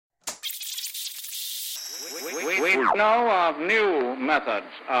We know of new methods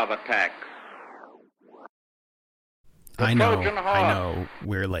of attack. I know,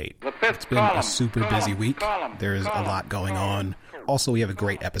 we're late. It's been a super busy week. There's a lot going on. Also, we have a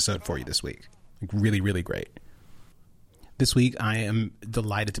great episode for you this week. Really, really great. This week, I am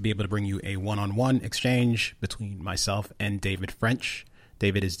delighted to be able to bring you a one-on-one exchange between myself and David French.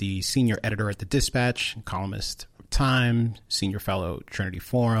 David is the senior editor at The Dispatch, columnist for Time, senior fellow Trinity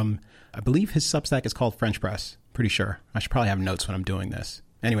Forum. I believe his Substack is called French Press. Pretty sure. I should probably have notes when I'm doing this.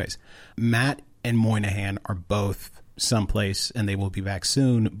 Anyways, Matt and Moynihan are both someplace and they will be back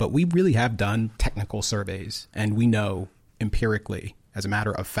soon, but we really have done technical surveys and we know empirically, as a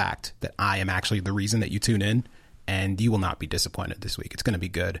matter of fact, that I am actually the reason that you tune in, and you will not be disappointed this week. It's going to be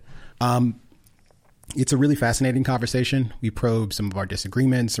good. It's a really fascinating conversation. We probe some of our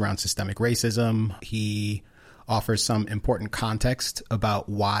disagreements around systemic racism. He offers some important context about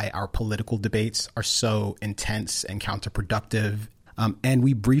why our political debates are so intense and counterproductive. And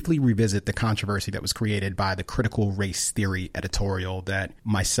we briefly revisit the controversy that was created by the critical race theory editorial that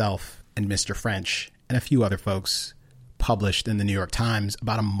myself and Mr. French and a few other folks published in the New York Times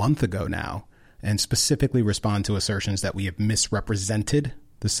about a month ago now, and specifically respond to assertions that we have misrepresented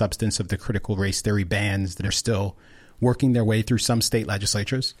the substance of the critical race theory bans that are still working their way through some state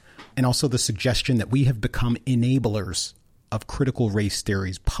legislatures, and also the suggestion that we have become enablers of critical race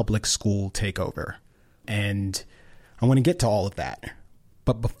theory's public school takeover. And I want to get to all of that.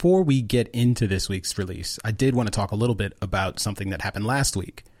 But before we get into this week's release, I did want to talk a little bit about something that happened last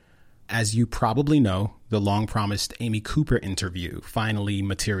week. As you probably know, the long-promised Amy Cooper interview finally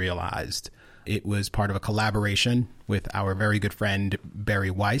materialized. It was part of a collaboration with our very good friend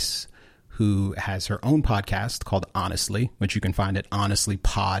Bari Weiss, who has her own podcast called Honestly, which you can find at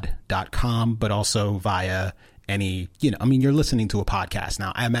honestlypod.com, but also via any, you're listening to a podcast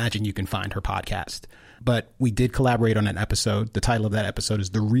now. I imagine you can find her podcast. But we did collaborate on an episode. The title of that episode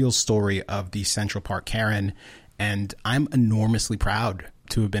is The Real Story of the Central Park Karen. And I'm enormously proud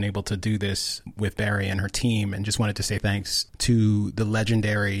to have been able to do this with Bari and her team, and just wanted to say thanks to the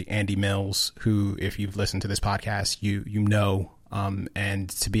legendary Andy Mills, who, if you've listened to this podcast, you know, and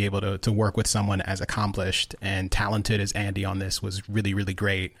to be able to work with someone as accomplished and talented as Andy on this was really, really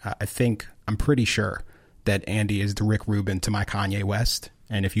great. I'm pretty sure that Andy is the Rick Rubin to my Kanye West.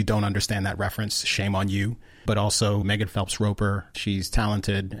 And if you don't understand that reference, shame on you. But also Megan Phelps Roper, she's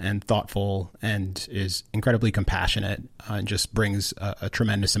talented and thoughtful and is incredibly compassionate and just brings a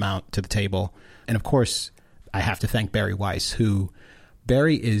tremendous amount to the table. And of course, I have to thank Bari Weiss,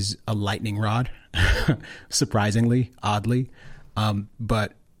 Bari is a lightning rod, surprisingly, oddly.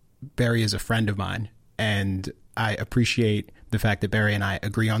 But Bari is a friend of mine, and I appreciate the fact that Bari and I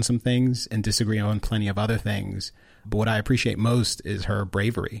agree on some things and disagree on plenty of other things. But what I appreciate most is her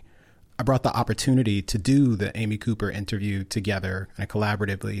bravery. I brought the opportunity to do the Amy Cooper interview together and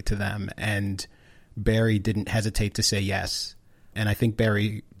collaboratively to them, and Bari didn't hesitate to say yes. And I think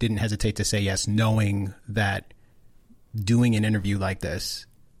Bari didn't hesitate to say yes, knowing that doing an interview like this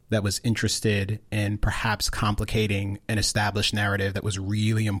that was interested in perhaps complicating an established narrative that was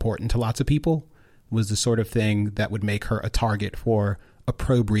really important to lots of people was the sort of thing that would make her a target for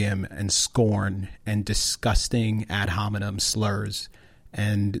opprobrium and scorn and disgusting ad hominem slurs.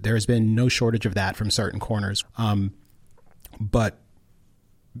 And there has been no shortage of that from certain corners. But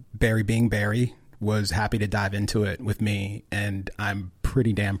Bari, being Bari, was happy to dive into it with me, and I'm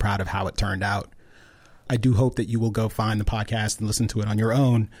pretty damn proud of how it turned out. I do hope that you will go find the podcast and listen to it on your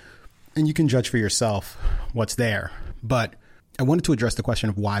own, and you can judge for yourself what's there. But I wanted to address the question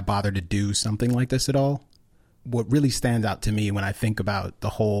of why bother to do something like this at all. What really stands out to me when I think about the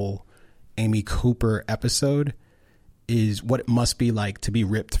whole Amy Cooper episode is what it must be like to be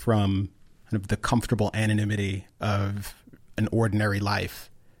ripped from kind of the comfortable anonymity of an ordinary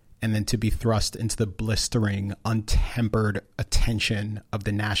life and then to be thrust into the blistering, untempered attention of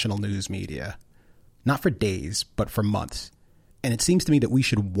the national news media, not for days, but for months. And it seems to me that we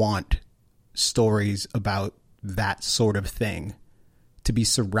should want stories about that sort of thing to be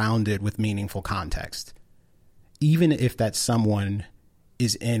surrounded with meaningful context, even if that someone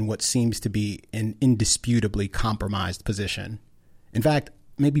is in what seems to be an indisputably compromised position. In fact,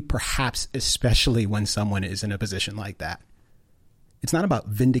 maybe perhaps especially when someone is in a position like that. It's not about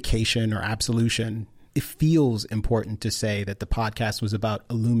vindication or absolution. It feels important to say that the podcast was about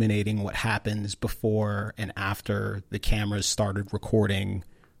illuminating what happens before and after the cameras started recording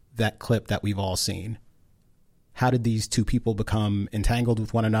that clip that we've all seen. How did these two people become entangled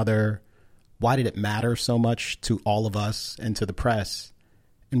with one another? Why did it matter so much to all of us and to the press?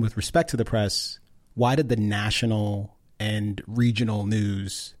 And with respect to the press, why did the national and regional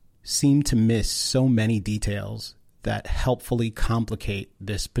news seem to miss so many details that helpfully complicate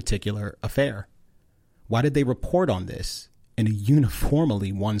this particular affair. Why did they report on this in a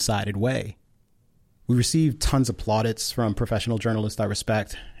uniformly one-sided way? We received tons of plaudits from professional journalists I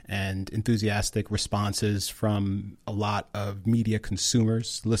respect and enthusiastic responses from a lot of media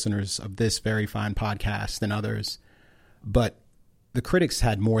consumers, listeners of this very fine podcast and others. But the critics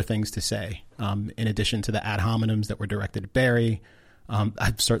had more things to say. In addition to the ad hominems that were directed at Barry,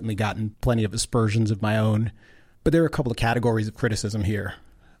 I've certainly gotten plenty of aspersions of my own. But there are a couple of categories of criticism here.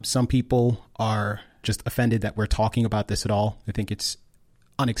 Some people are just offended that we're talking about this at all. I think it's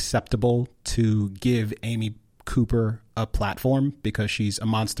unacceptable to give Amy Cooper a platform because she's a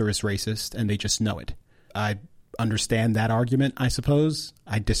monstrous racist and they just know it. I understand that argument, I suppose.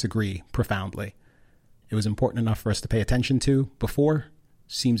 I disagree profoundly. It was important enough for us to pay attention to before.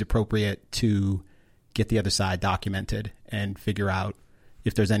 Seems appropriate to get the other side documented and figure out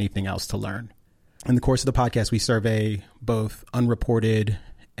if there's anything else to learn. In the course of the podcast, we survey both unreported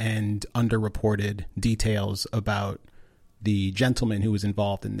and underreported details about the gentleman who was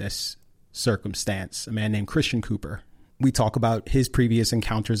involved in this circumstance, a man named Christian Cooper. We talk about his previous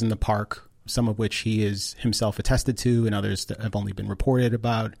encounters in the park, some of which he is himself attested to and others that have only been reported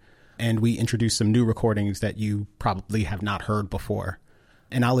about. And we introduce some new recordings that you probably have not heard before.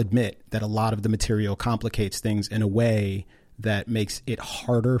 And I'll admit that a lot of the material complicates things in a way that makes it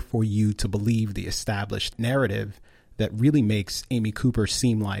harder for you to believe the established narrative that really makes Amy Cooper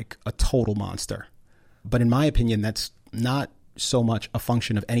seem like a total monster. But in my opinion, that's not so much a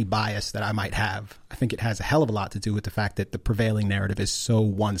function of any bias that I might have. I think it has a hell of a lot to do with the fact that the prevailing narrative is so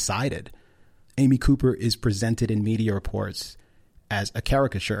one-sided. Amy Cooper is presented in media reports as a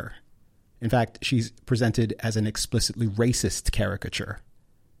caricature. In fact, she's presented as an explicitly racist caricature.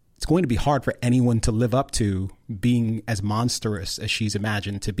 It's going to be hard for anyone to live up to being as monstrous as she's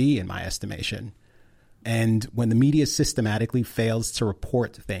imagined to be, in my estimation. And when the media systematically fails to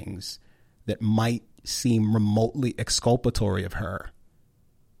report things that might seem remotely exculpatory of her,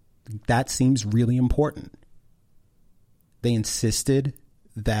 that seems really important. They insisted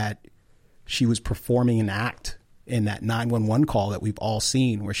that she was performing an act in that 911 call that we've all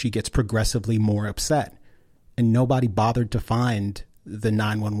seen where she gets progressively more upset. And nobody bothered to find the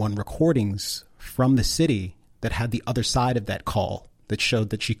 911 recordings from the city that had the other side of that call that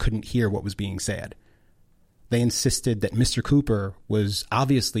showed that she couldn't hear what was being said. They insisted that Mr. Cooper was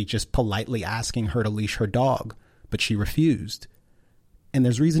obviously just politely asking her to leash her dog, but she refused. And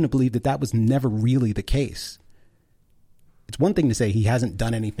there's reason to believe that that was never really the case. It's one thing to say he hasn't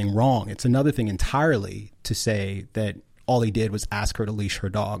done anything wrong. It's another thing entirely to say that all he did was ask her to leash her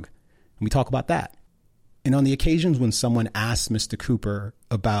dog. And we talk about that. And on the occasions when someone asks Mr. Cooper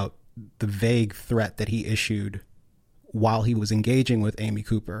about the vague threat that he issued while he was engaging with Amy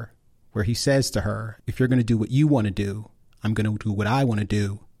Cooper, where he says to her, if you're going to do what you want to do, I'm going to do what I want to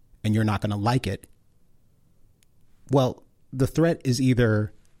do, and you're not going to like it. Well, the threat is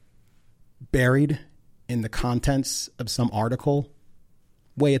either buried in the contents of some article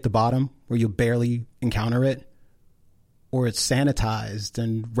way at the bottom where you'll barely encounter it, or it's sanitized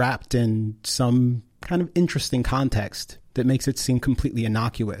and wrapped in some kind of interesting context that makes it seem completely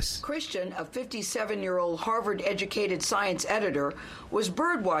innocuous. Christian, a 57-year-old Harvard-educated science editor, was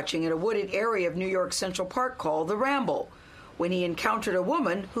birdwatching in a wooded area of New York's Central Park called the Ramble when he encountered a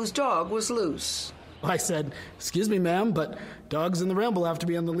woman whose dog was loose. I said, "Excuse me, ma'am, but dogs in the Ramble have to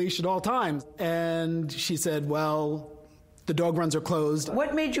be on the leash at all times." And she said, "Well, the dog runs are closed."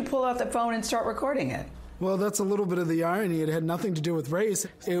 What made you pull out the phone and start recording it? Well, that's a little bit of the irony. It had nothing to do with race.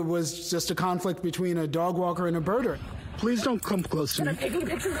 It was just a conflict between a dog walker and a birder. Please don't come close to me. I'm taking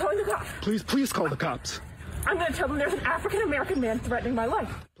pictures calling the cops. Please call the cops. I'm going to tell them there's an African-American man threatening my life.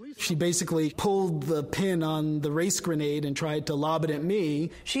 She basically pulled the pin on the race grenade and tried to lob it at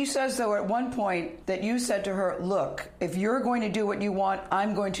me. She says, though, at one point that you said to her, look, if you're going to do what you want,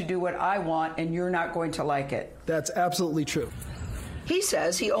 I'm going to do what I want, and you're not going to like it. That's absolutely true. He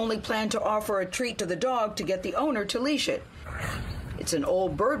says he only planned to offer a treat to the dog to get the owner to leash it. It's an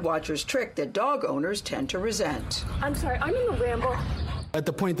old birdwatcher's trick that dog owners tend to resent. I'm sorry, I'm in the Ramble. At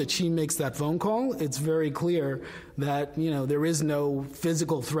the point that she makes that phone call, it's very clear that, there is no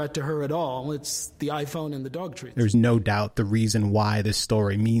physical threat to her at all. It's the iPhone and the dog treats. There's no doubt the reason why this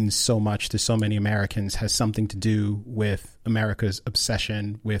story means so much to so many Americans has something to do with America's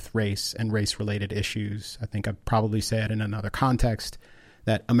obsession with race and race-related issues. I think I've probably said in another context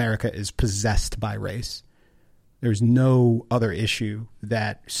that America is possessed by race. There's no other issue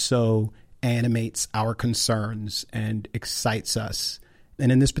that so animates our concerns and excites us.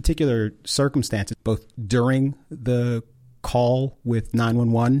 And in this particular circumstance, both during the call with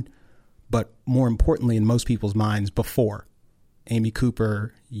 911, but more importantly, in most people's minds, before. Amy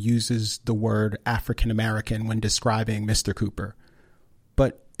Cooper uses the word African American when describing Mr. Cooper.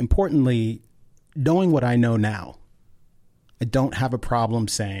 But importantly, knowing what I know now, I don't have a problem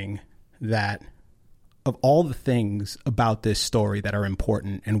saying that of all the things about this story that are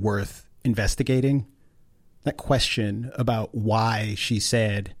important and worth investigating, that question about why she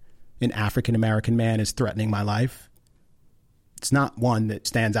said an African American man is threatening my life, it's not one that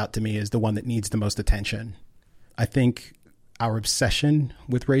stands out to me as the one that needs the most attention. I think our obsession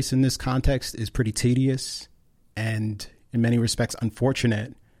with race in this context is pretty tedious and in many respects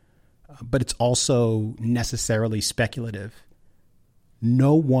unfortunate, but it's also necessarily speculative.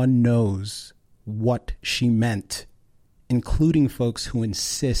 No one knows what she meant, including folks who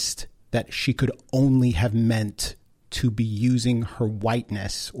insist that she could only have meant to be using her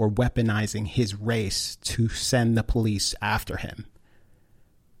whiteness or weaponizing his race to send the police after him.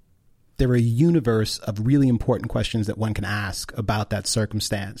 There are a universe of really important questions that one can ask about that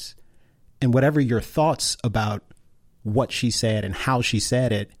circumstance. And whatever your thoughts about what she said and how she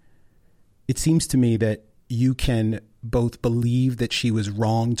said it, it seems to me that you can both believe that she was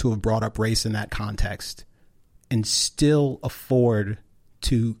wrong to have brought up race in that context and still afford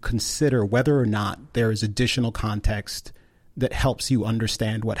to consider whether or not there is additional context that helps you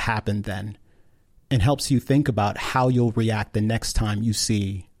understand what happened then and helps you think about how you'll react the next time you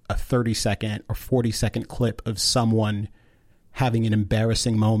see a 30-second or 40-second clip of someone having an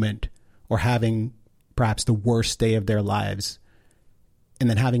embarrassing moment or having perhaps the worst day of their lives and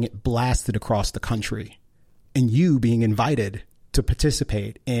then having it blasted across the country and you being invited to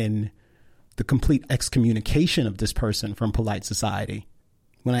participate in the complete excommunication of this person from polite society.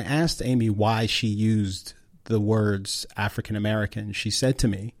 When I asked Amy why she used the words African American, she said to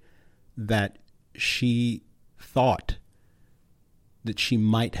me that she thought that she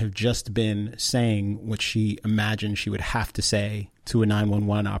might have just been saying what she imagined she would have to say to a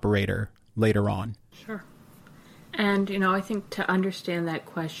 911 operator later on. Sure. And, I think to understand that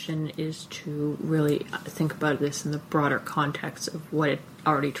question is to really think about this in the broader context of what had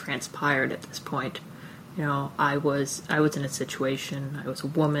already transpired at this point. I was in a situation, I was a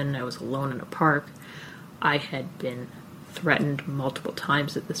woman, I was alone in a park. I had been threatened multiple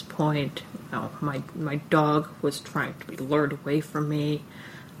times at this point. My dog was trying to be lured away from me.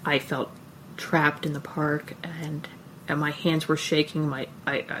 I felt trapped in the park and my hands were shaking.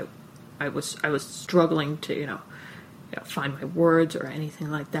 I was struggling to, find my words or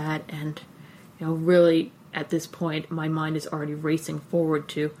anything like that. And, really at this point, my mind is already racing forward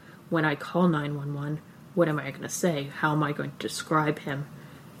to when I call 911, what am I going to say? How am I going to describe him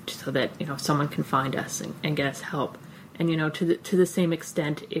so that, someone can find us and get us help? And, to the same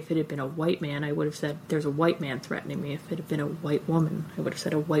extent, if it had been a white man, I would have said, there's a white man threatening me. If it had been a white woman, I would have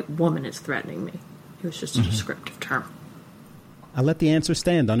said, a white woman is threatening me. It was just a descriptive term. I let the answer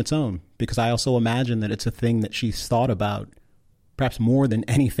stand on its own because I also imagine that it's a thing that she's thought about perhaps more than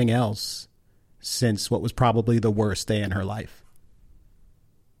anything else since what was probably the worst day in her life.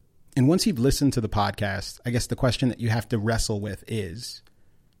 And once you've listened to the podcast, I guess the question that you have to wrestle with is,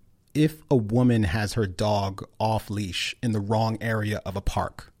 if a woman has her dog off leash in the wrong area of a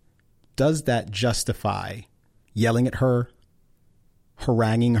park, does that justify yelling at her,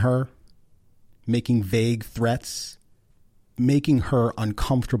 haranguing her, making vague threats, making her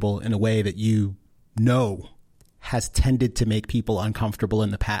uncomfortable in a way that you know has tended to make people uncomfortable in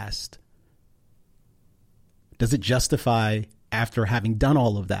the past? Does it justify, after having done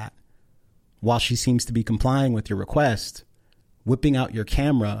all of that, while she seems to be complying with your request, whipping out your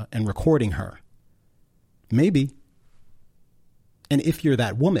camera and recording her? Maybe. And if you're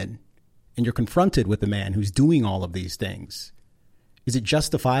that woman and you're confronted with a man who's doing all of these things, is it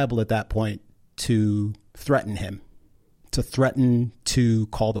justifiable at that point to threaten him, to threaten to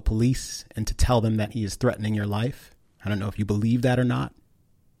call the police and to tell them that he is threatening your life? I don't know if you believe that or not.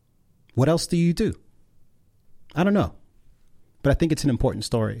 What else do you do? I don't know. But I think it's an important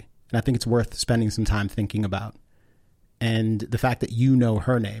story. And I think it's worth spending some time thinking about. And the fact that you know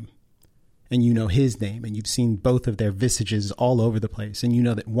her name and you know his name and you've seen both of their visages all over the place and you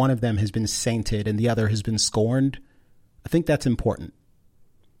know that one of them has been sainted and the other has been scorned, I think that's important.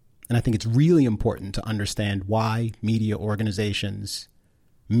 And I think it's really important to understand why media organizations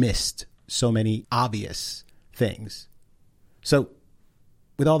missed so many obvious things. So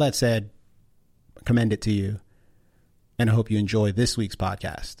with all that said, I commend it to you. And I hope you enjoy this week's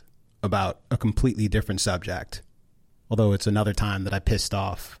podcast about a completely different subject, although it's another time that I pissed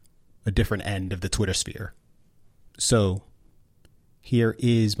off a different end of the Twitter sphere. So here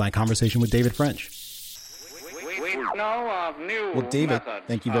is my conversation with David French. We've know of new Well, David, methods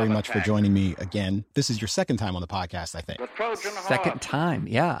thank you very of much for attack. joining me again. This is your second time on the podcast, I think. The Trojan Second horse. time.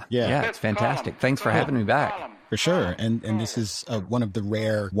 Yeah. Yeah. Yeah, it's fantastic. Thanks for having me back. For sure. And this is one of the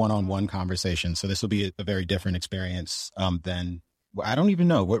rare one-on-one conversations. So this will be a very different experience than, I don't even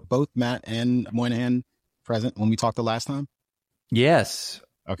know, were both Matt and Moynihan present when we talked the last time? Yes.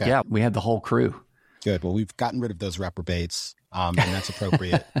 Okay. Yeah, we had the whole crew. Good. Well, we've gotten rid of those reprobates, and that's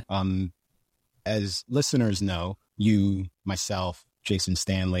appropriate. As listeners know, you, myself, Jason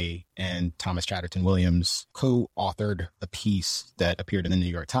Stanley, and Thomas Chatterton Williams co-authored a piece that appeared in the New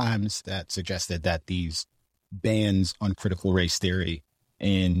York Times that suggested that these bans on critical race theory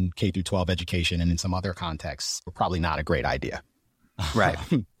in K through 12 education and in some other contexts were probably not a great idea. Right.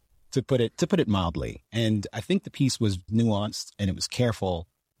 to put it mildly. And I think the piece was nuanced and it was careful,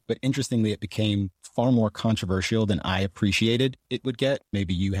 but interestingly, it became far more controversial than I appreciated it would get.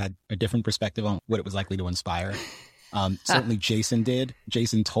 Maybe you had a different perspective on what it was likely to inspire. Certainly Jason did.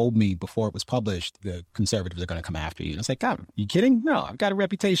 Jason told me before it was published, the conservatives are going to come after you. And I was like, God, are you kidding? No, I've got a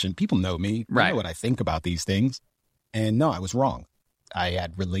reputation. People know me. They know what I think about these things. And no, I was wrong. I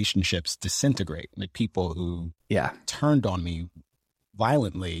had relationships disintegrate, like people who turned on me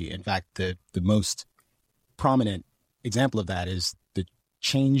violently. In fact, the most prominent example of that is the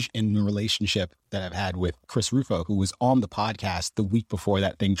change in the relationship that I've had with Chris Rufo, who was on the podcast the week before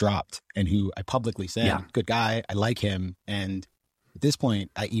that thing dropped and who I publicly said, good guy, I like him. And at this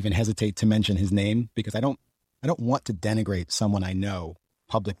point, I even hesitate to mention his name because I don't want to denigrate someone I know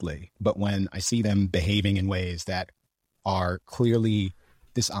publicly. But when I see them behaving in ways that are clearly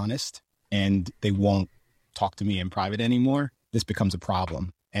dishonest and they won't talk to me in private anymore, this becomes a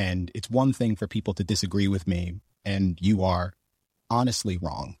problem. And it's one thing for people to disagree with me and you are honestly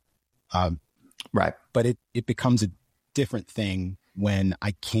wrong. Right. But it becomes a different thing when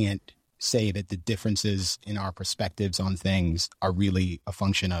I can't say that the differences in our perspectives on things are really a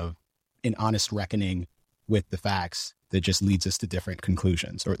function of an honest reckoning with the facts that just leads us to different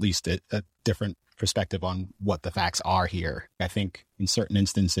conclusions, or at least a different perspective on what the facts are here. I think in certain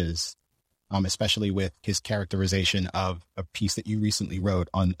instances, especially with his characterization of a piece that you recently wrote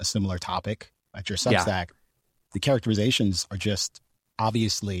on a similar topic at your Substack, the characterizations are just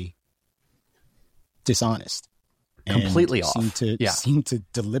obviously dishonest. Completely off. Seem to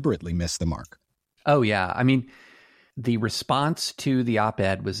deliberately miss the mark. Oh, yeah. I mean, the response to the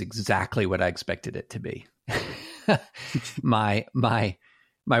op-ed was exactly what I expected it to be. My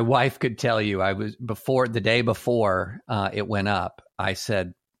wife could tell you I was the day before it went up, I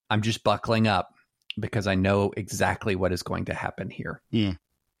said, I'm just buckling up because I know exactly what is going to happen here. Yeah.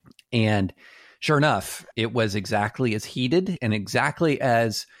 And sure enough, it was exactly as heated and exactly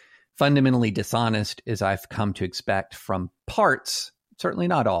as fundamentally dishonest as I've come to expect from parts, certainly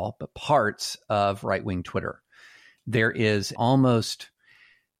not all, but parts of right-wing Twitter. There is almost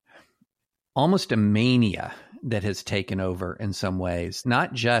a mania that has taken over in some ways,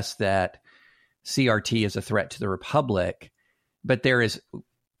 not just that CRT is a threat to the Republic, but there is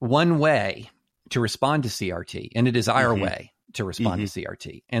one way to respond to CRT, and it is our way to respond to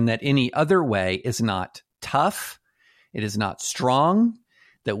CRT, and that any other way is not tough, it is not strong,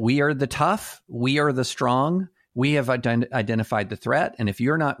 that we are the tough, we are the strong, we have identified the threat, and if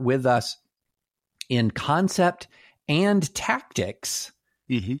you're not with us in concept and tactics,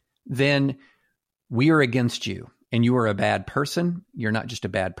 then we are against you, and you are a bad person. You're not just a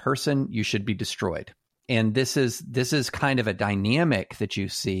bad person, you should be destroyed. And this is kind of a dynamic that you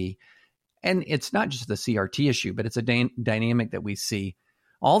see, and it's not just the CRT issue, but it's a dynamic that we see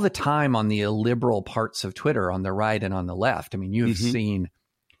all the time on the illiberal parts of Twitter, on the right and on the left. I mean, you have seen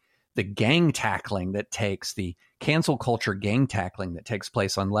the gang tackling that takes, the cancel culture gang tackling that takes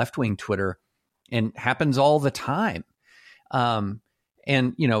place on left-wing Twitter and happens all the time.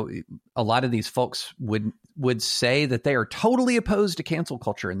 And, you know, a lot of these folks would say that they are totally opposed to cancel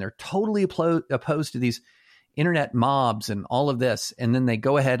culture and they're totally opposed to these internet mobs and all of this. And then they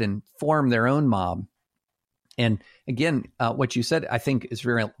go ahead and form their own mob. And again, what you said, I think is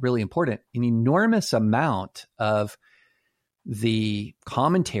really important. An enormous amount of the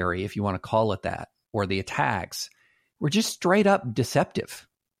commentary, if you want to call it that, or the attacks were just straight up deceptive.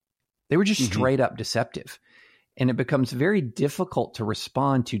 They were just straight up deceptive. And it becomes very difficult to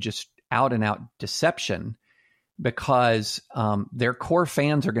respond to just out and out deception because their core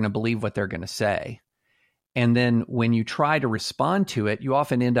fans are going to believe what they're going to say. And then when you try to respond to it, you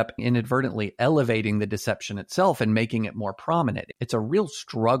often end up inadvertently elevating the deception itself and making it more prominent. It's a real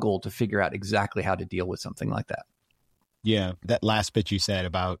struggle to figure out exactly how to deal with something like that. Yeah, that last bit you said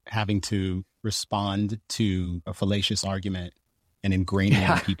about having to respond to a fallacious argument and ingraining it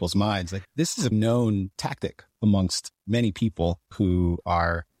in people's minds. Like, this is a known tactic amongst many people who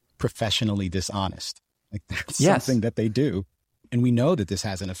are professionally dishonest. Like, that's something that they do. And we know that this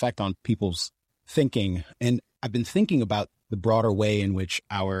has an effect on people's thinking. And I've been thinking about the broader way in which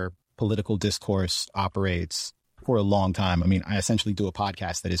our political discourse operates for a long time. I mean, I essentially do a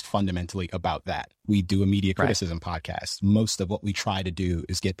podcast that is fundamentally about that. We do a media criticism podcast. Most of what we try to do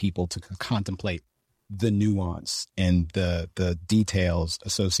is get people to contemplate the nuance and the details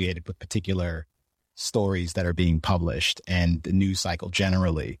associated with particular stories that are being published and the news cycle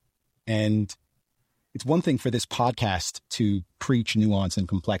generally. And it's one thing for this podcast to preach nuance and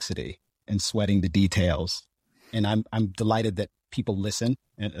complexity and sweating the details. And I'm delighted that people listen,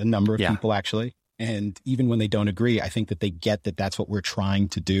 a number of people actually. And even when they don't agree, I think that they get that that's what we're trying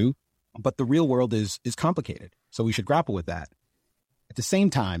to do. But the real world is complicated. So we should grapple with that. At the same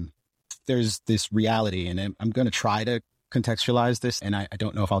time, there's this reality, and I'm going to try to contextualize this, and I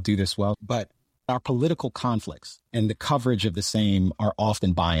don't know if I'll do this well, but our political conflicts and the coverage of the same are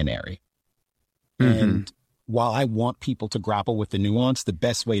often binary. Mm-hmm. And while I want people to grapple with the nuance, the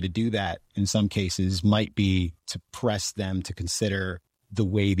best way to do that in some cases might be to press them to consider the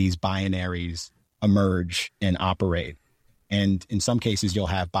way these binaries emerge and operate. And in some cases, you'll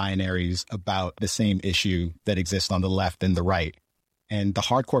have binaries about the same issue that exists on the left and the right. And the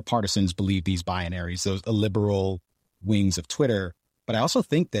hardcore partisans believe these binaries, those illiberal wings of Twitter. But I also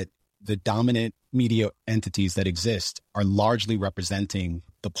think that the dominant media entities that exist are largely representing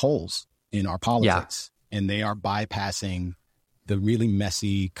the poles in our politics. Yeah. And they are bypassing the really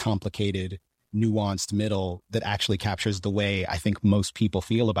messy, complicated, nuanced middle that actually captures the way I think most people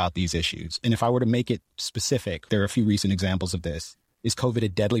feel about these issues. And if I were to make it specific, there are a few recent examples of this. Is COVID a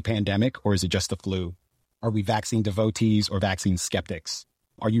deadly pandemic, or is it just a flu? Are we vaccine devotees or vaccine skeptics?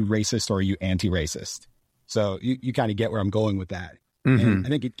 Are you racist or are you anti-racist? So you kind of get where I'm going with that. Mm-hmm. And I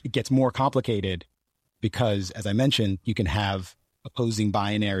think it gets more complicated because, as I mentioned, you can have opposing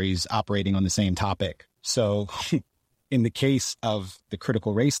binaries operating on the same topic. So in the case of the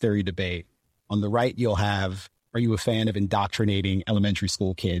critical race theory debate, on the right, you'll have, are you a fan of indoctrinating elementary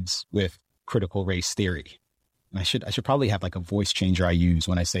school kids with critical race theory? And I should probably have like a voice changer I use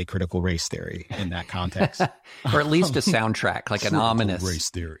when I say critical race theory in that context. Or at least a soundtrack, like an ominous race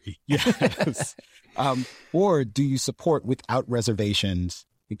theory. Yes. Or do you support without reservations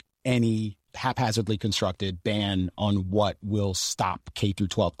any haphazardly constructed ban on what will stop K through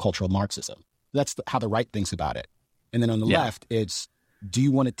 12 cultural Marxism? That's how the right thinks about it. And then on the left, it's, do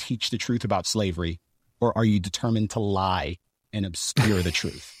you want to teach the truth about slavery, or are you determined to lie and obscure the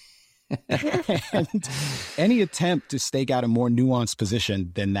truth? And any attempt to stake out a more nuanced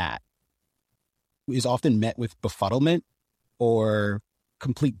position than that is often met with befuddlement or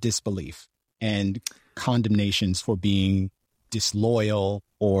complete disbelief and condemnations for being disloyal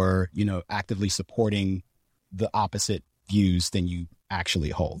or, actively supporting the opposite views than you actually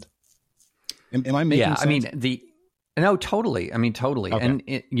hold. Am I making sense? I mean, no, totally. I mean, totally. Okay. And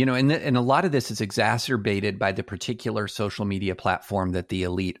and a lot of this is exacerbated by the particular social media platform that the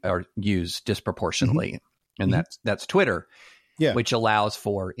elite use disproportionately. Mm-hmm. And that's Twitter, which allows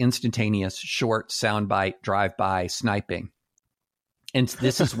for instantaneous, short, soundbite, drive-by sniping. And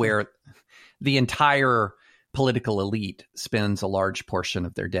this is where the entire political elite spends a large portion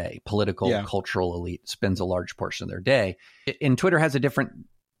of their day. Cultural elite spends a large portion of their day. And Twitter has a different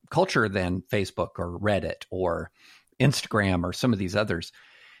culture than Facebook or Reddit or Instagram or some of these others.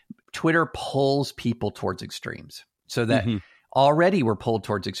 Twitter pulls people towards extremes, so that already we're pulled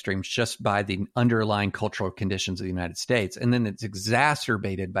towards extremes just by the underlying cultural conditions of the United States. And then it's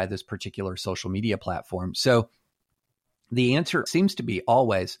exacerbated by this particular social media platform. So the answer seems to be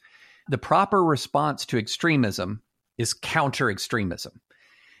always the proper response to extremism is counter-extremism.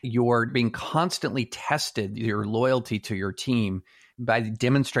 You're being constantly tested, your loyalty to your team, by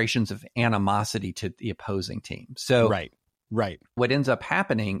demonstrations of animosity to the opposing team. So right. What ends up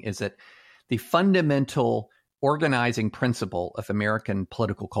happening is that the fundamental organizing principle of American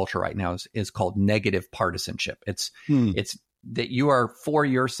political culture right now is called negative partisanship. It's that you are for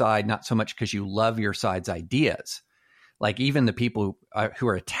your side, not so much because you love your side's ideas. Like even the people who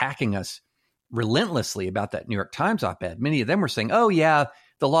are attacking us relentlessly about that New York Times op-ed, many of them were saying, oh yeah,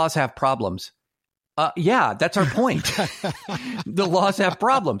 the laws have problems. Yeah, that's our point. The laws have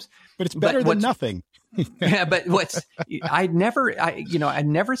problems, but it's better than nothing. Yeah, but I'd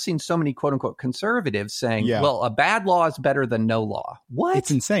never seen so many quote unquote conservatives saying, well, a bad law is better than no law. What?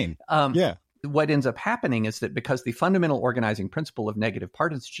 It's insane. What ends up happening is that because the fundamental organizing principle of negative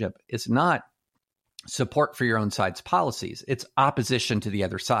partisanship is not support for your own side's policies, it's opposition to the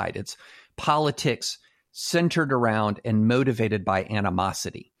other side. It's politics centered around and motivated by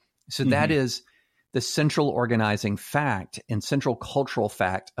animosity. So that is the central organizing fact and central cultural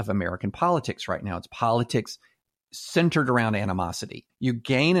fact of American politics right now. It's politics centered around animosity. You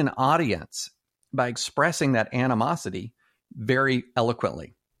gain an audience by expressing that animosity very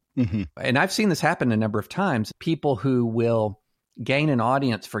eloquently. And I've seen this happen a number of times. People who will gain an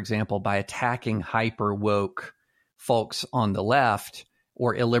audience, for example, by attacking hyper woke folks on the left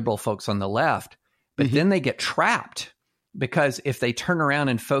or illiberal folks on the left, but then they get trapped because if they turn around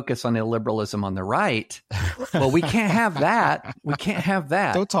and focus on illiberalism on the right, well, we can't have that. We can't have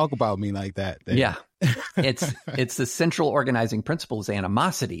that. Don't talk about me like that. Dave. Yeah. It's the central organizing principle is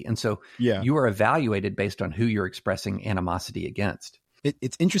animosity. And so you are evaluated based on who you're expressing animosity against.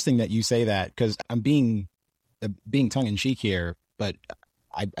 It's interesting that you say that because I'm being tongue in cheek here, but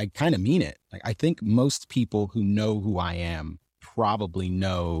I kind of mean it. Like, I think most people who know who I am probably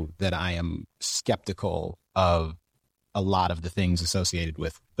know that I am skeptical of a lot of the things associated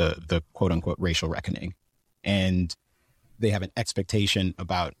with the quote unquote racial reckoning. And they have an expectation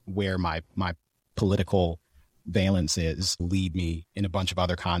about where my political valence is lead me in a bunch of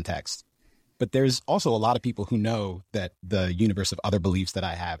other contexts. But there's also a lot of people who know that the universe of other beliefs that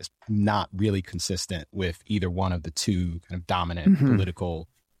I have is not really consistent with either one of the two kind of dominant political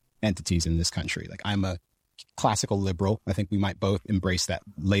entities in this country. Like, I'm a classical liberal. I think we might both embrace that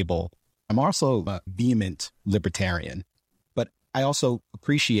label. I'm also a vehement libertarian, but I also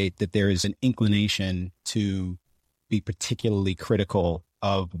appreciate that there is an inclination to be particularly critical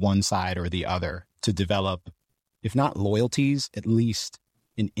of one side or the other, to develop, if not loyalties, at least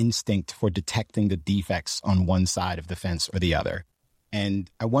an instinct for detecting the defects on one side of the fence or the other. And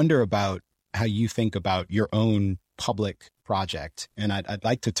I wonder about how you think about your own public project. And I'd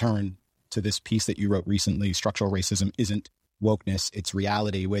like to turn to this piece that you wrote recently, Structural Racism Isn't Wokeness, It's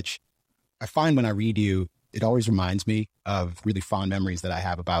Reality, which I find when I read you, it always reminds me of really fond memories that I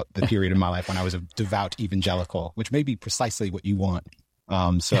have about the period of my life when I was a devout evangelical, which may be precisely what you want.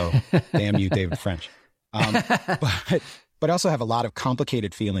 So damn you, David French. But I also have a lot of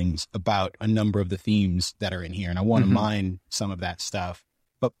complicated feelings about a number of the themes that are in here. And I want to mine some of that stuff.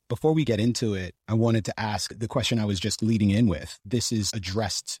 But before we get into it, I wanted to ask the question I was just leading in with. This is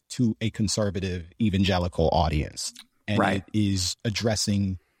addressed to a conservative evangelical audience. And it is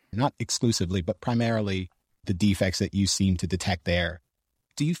addressing not exclusively, but primarily the defects that you seem to detect there.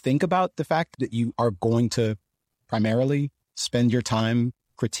 Do you think about the fact that you are going to primarily spend your time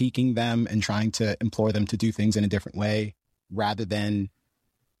critiquing them and trying to implore them to do things in a different way, rather than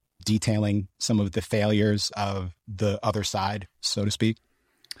detailing some of the failures of the other side, so to speak?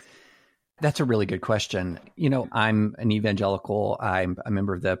 That's a really good question. You know, I'm an evangelical. I'm a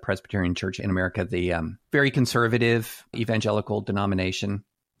member of the Presbyterian Church in America, the very conservative evangelical denomination.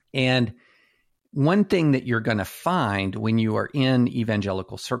 And one thing that you're going to find when you are in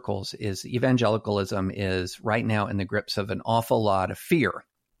evangelical circles is evangelicalism is right now in the grips of an awful lot of fear.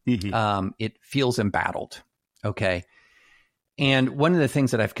 It feels embattled. Okay. And one of the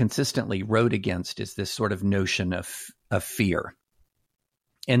things that I've consistently wrote against is this sort of notion of fear.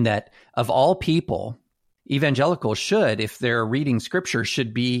 And that of all people, evangelicals should, if they're reading scripture,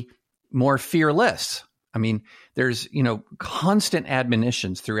 should be more fearless. I mean, there's, constant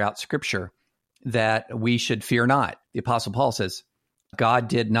admonitions throughout scripture that we should fear not. The Apostle Paul says, God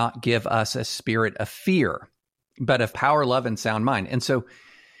did not give us a spirit of fear, but of power, love, and sound mind. And so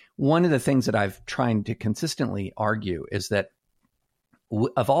one of the things that I've tried to consistently argue is that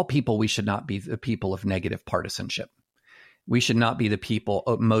of all people, we should not be the people of negative partisanship. We should not be the people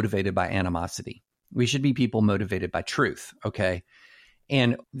motivated by animosity. We should be people motivated by truth, okay?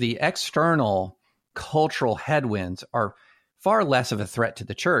 And the external cultural headwinds are far less of a threat to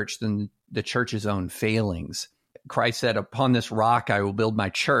the church than the church's own failings. Christ said, upon this rock I will build my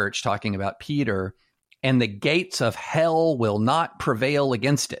church, talking about Peter, and the gates of hell will not prevail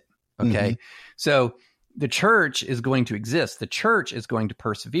against it, okay? So the church is going to exist. The church is going to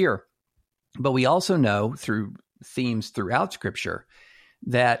persevere. But we also know through themes throughout Scripture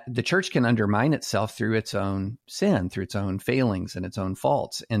that the church can undermine itself through its own sin, through its own failings and its own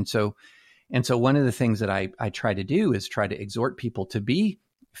faults. And so one of the things that I try to do is try to exhort people to be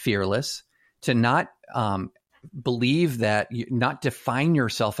fearless, to not believe that, not define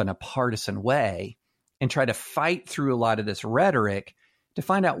yourself in a partisan way, and try to fight through a lot of this rhetoric to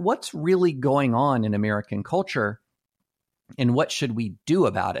find out what's really going on in American culture and what should we do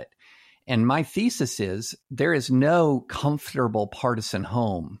about it. And my thesis is there is no comfortable partisan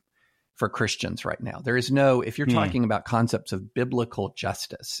home for Christians right now. There is no, if you're talking about concepts of biblical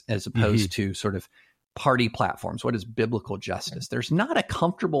justice as opposed to sort of party platforms, what is biblical justice? There's not a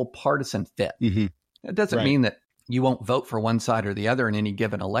comfortable partisan fit. It doesn't mean that you won't vote for one side or the other in any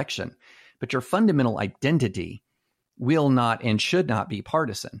given election, but your fundamental identity will not and should not be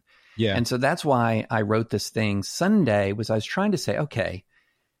partisan. Yeah. And so that's why I wrote this thing Sunday, I was trying to say, okay,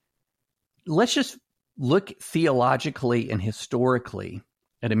 let's just look theologically and historically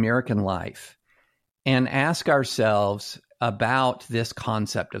at American life and ask ourselves about this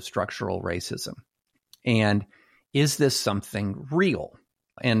concept of structural racism. And is this something real?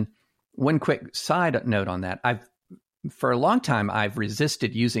 And one quick side note on that, for a long time, I've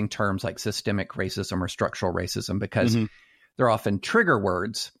resisted using terms like systemic racism or structural racism because they're often trigger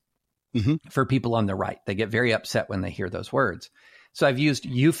words for people on the right. They get very upset when they hear those words. So I've used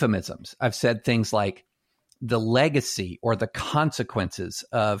euphemisms. I've said things like the legacy or the consequences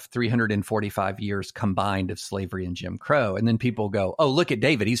of 345 years combined of slavery and Jim Crow. And then people go, oh, look at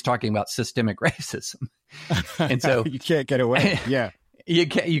David. He's talking about systemic racism. And so you can't get away. Yeah. You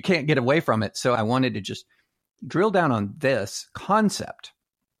can't get away from it. So I wanted to just drill down on this concept.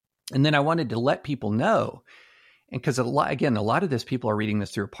 And then I wanted to let people know, and because a lot of this people are reading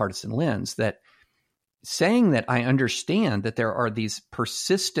this through a partisan lens, that saying that I understand that there are these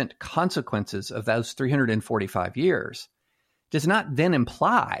persistent consequences of those 345 years does not then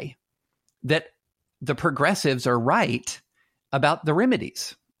imply that the progressives are right about the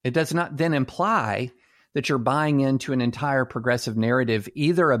remedies. It does not then imply that you're buying into an entire progressive narrative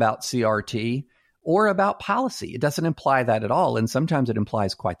either about CRT or about policy. It doesn't imply that at all. And sometimes it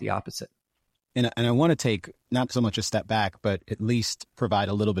implies quite the opposite. And I want to take not so much a step back, but at least provide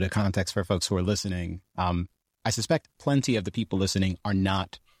a little bit of context for folks who are listening. I suspect plenty of the people listening are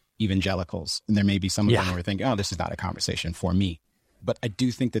not evangelicals. And there may be some of them who are thinking, oh, this is not a conversation for me. But I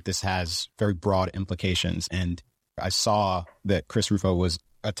do think that this has very broad implications. And I saw that Chris Rufo was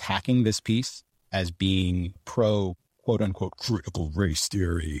attacking this piece as being pro, quote unquote, critical race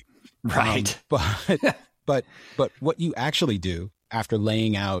theory. Right. But what you actually do after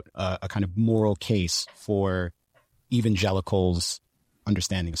laying out a kind of moral case for evangelicals'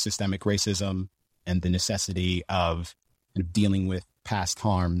 understanding of systemic racism and the necessity of dealing with past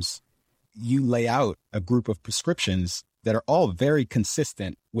harms, you lay out a group of prescriptions that are all very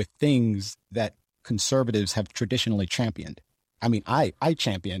consistent with things that conservatives have traditionally championed. I mean, I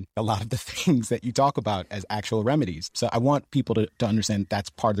champion a lot of the things that you talk about as actual remedies. So I want people to understand that's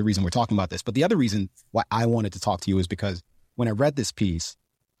part of the reason we're talking about this. But the other reason why I wanted to talk to you is because when I read this piece,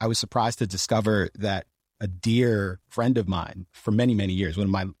 I was surprised to discover that a dear friend of mine for many, many years, one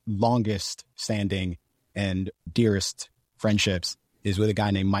of my longest standing and dearest friendships, is with a guy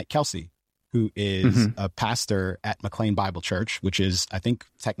named Mike Kelsey, who is a pastor at McLean Bible Church, which is, I think,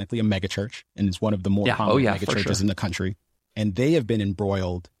 technically a megachurch, and is one of the more prominent megachurches in the country. And they have been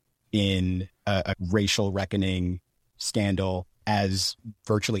embroiled in a racial reckoning scandal, as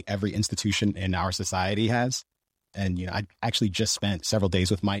virtually every institution in our society has. And, I actually just spent several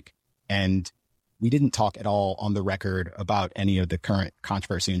days with Mike, and we didn't talk at all on the record about any of the current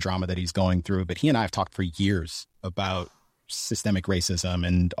controversy and drama that he's going through. But he and I have talked for years about systemic racism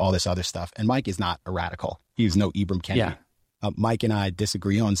and all this other stuff. And Mike is not a radical. He's no Ibram Kendi. Mike and I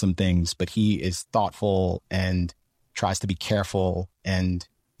disagree on some things, but he is thoughtful and tries to be careful and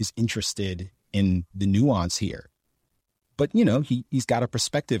is interested in the nuance here. But, he's got a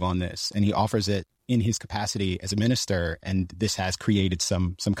perspective on this, and he offers it in his capacity as a minister, and this has created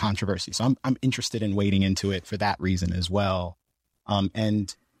some controversy. So I'm interested in wading into it for that reason as well.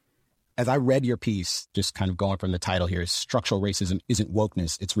 And as I read your piece, just kind of going from the title here, structural racism isn't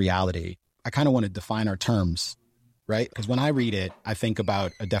wokeness, it's reality. I kind of want to define our terms, right? Because when I read it, I think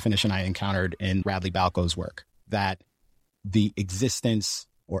about a definition I encountered in Radley Balco's work, that the existence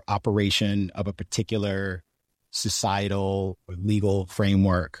or operation of a particular societal or legal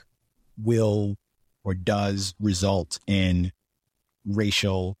framework will or does result in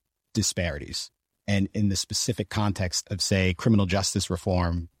racial disparities. And in the specific context of, say, criminal justice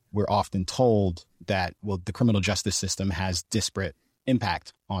reform, we're often told that, the criminal justice system has disparate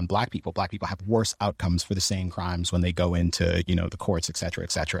impact on Black people. Black people have worse outcomes for the same crimes when they go into, the courts, et cetera,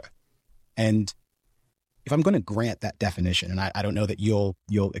 et cetera. And if I'm going to grant that definition, and I don't know that you'll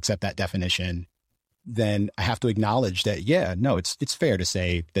accept that definition, then I have to acknowledge that, it's fair to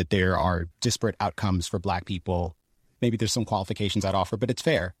say that there are disparate outcomes for Black people. Maybe there's some qualifications I'd offer, but it's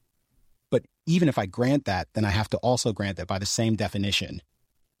fair. But even if I grant that, then I have to also grant that by the same definition,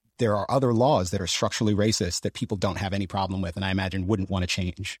 there are other laws that are structurally racist that people don't have any problem with, and I imagine wouldn't want to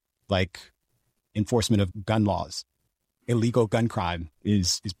change, like enforcement of gun laws. Illegal gun crime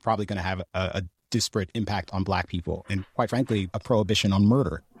is probably going to have a disparate impact on Black people. And quite frankly, a prohibition on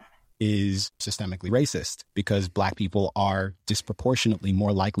murder is systemically racist because Black people are disproportionately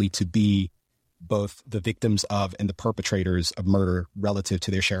more likely to be both the victims of and the perpetrators of murder relative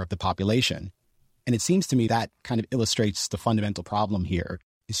to their share of the population. And it seems to me that kind of illustrates the fundamental problem here.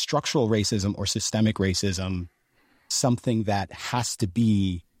 Is structural racism or systemic racism something that has to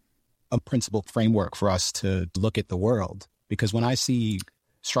be a principled framework for us to look at the world? Because when I see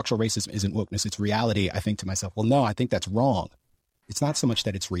structural racism isn't wokeness, it's reality, I think to myself, well, no, I think that's wrong. It's not so much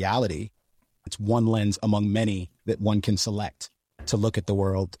that it's reality. It's one lens among many that one can select to look at the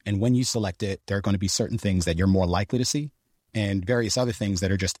world. And when you select it, there are going to be certain things that you're more likely to see and various other things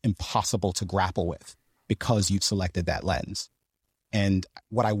that are just impossible to grapple with because you've selected that lens. And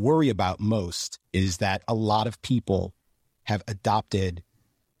what I worry about most is that a lot of people have adopted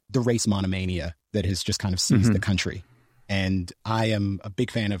the race monomania that has just kind of seized the country. And I am a big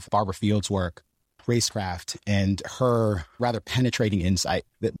fan of Barbara Field's work, Racecraft, and her rather penetrating insight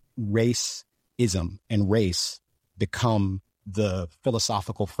that racism and race become the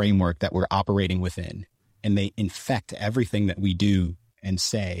philosophical framework that we're operating within. And they infect everything that we do and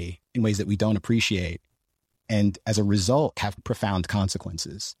say in ways that we don't appreciate. And as a result, have profound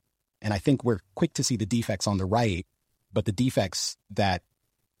consequences. And I think we're quick to see the defects on the right, but the defects that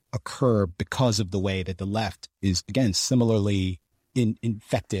occur because of the way that the left is, again, similarly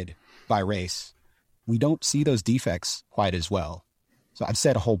infected by race, we don't see those defects quite as well. So I've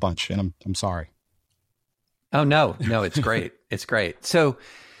said a whole bunch, and I'm sorry. Oh, no, it's great. It's great. So,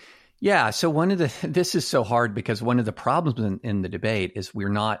 yeah, so this is so hard because one of the problems in the debate is we're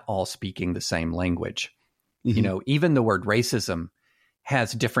not all speaking the same language. Mm-hmm. You know, even the word racism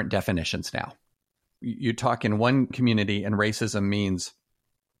has different definitions now. You talk in one community and racism means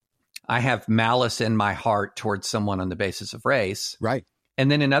I have malice in my heart towards someone on the basis of race. Right. And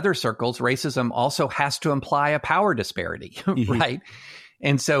then in other circles, racism also has to imply a power disparity, mm-hmm. right?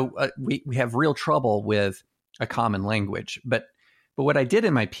 And so we have real trouble with a common language. But what I did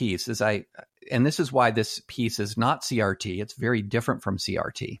in my piece is and this is why this piece is not CRT, it's very different from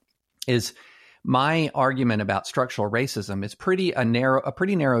CRT, is my argument about structural racism is a pretty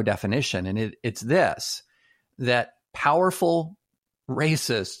narrow definition. And it's this, that powerful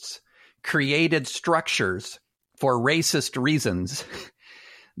racists created structures for racist reasons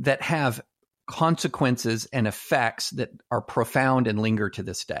that have consequences and effects that are profound and linger to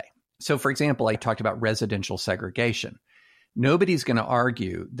this day. So, for example, I talked about residential segregation. Nobody's going to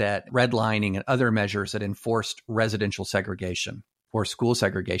argue that redlining and other measures that enforced residential segregation or school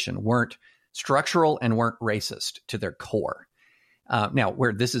segregation weren't structural and weren't racist to their core. Now,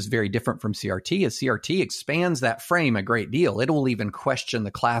 where this is very different from CRT is CRT expands that frame a great deal. It will even question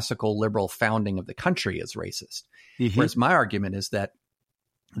the classical liberal founding of the country as racist. Mm-hmm. Whereas my argument is that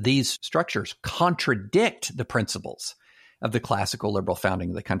these structures contradict the principles of the classical liberal founding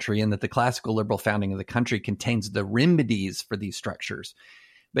of the country, and that the classical liberal founding of the country contains the remedies for these structures.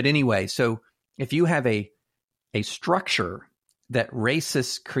 But anyway, so if you have a structure that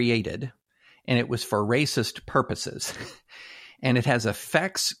racists created, and it was for racist purposes, and it has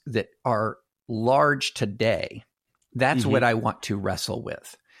effects that are large today, that's mm-hmm. what I want to wrestle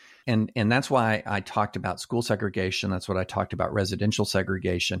with. And that's why I talked about school segregation. That's what I talked about residential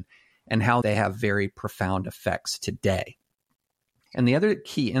segregation and how they have very profound effects today. And the other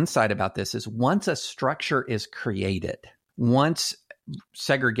key insight about this is once a structure is created, once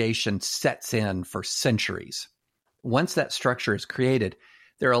segregation sets in for centuries, once that structure is created,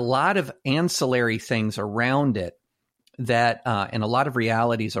 there are a lot of ancillary things around it that, and a lot of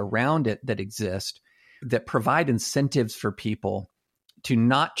realities around it that exist that provide incentives for people to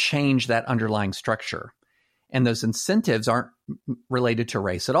not change that underlying structure. And those incentives aren't related to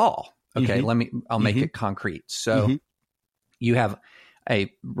race at all. Okay, mm-hmm. I'll make mm-hmm. it concrete. So mm-hmm. you have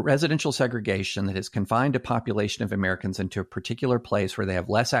a residential segregation that is confined a population of Americans into a particular place where they have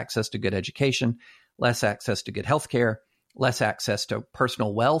less access to good education, less access to good healthcare, less access to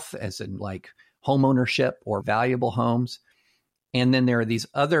personal wealth, as in like home ownership or valuable homes. And then there are these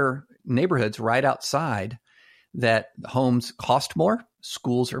other neighborhoods right outside that homes cost more,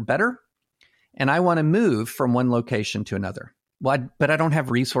 schools are better, and I want to move from one location to another. Well, but I don't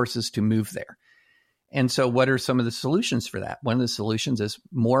have resources to move there. And so what are some of the solutions for that? One of the solutions is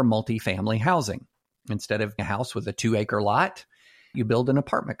more multifamily housing. Instead of a house with a 2-acre lot, you build an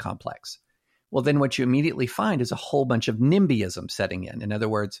apartment complex. Well, then what you immediately find is a whole bunch of NIMBYism setting in. In other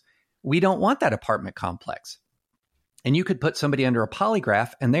words, we don't want that apartment complex. And you could put somebody under a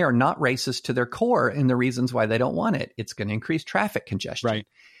polygraph and they are not racist to their core in the reasons why they don't want it. It's going to increase traffic congestion.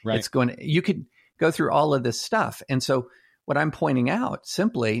 Right. You could go through all of this stuff. And so what I'm pointing out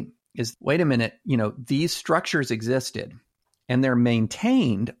simply is, wait a minute, these structures existed and they're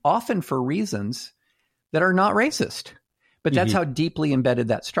maintained often for reasons that are not racist, But that's how deeply embedded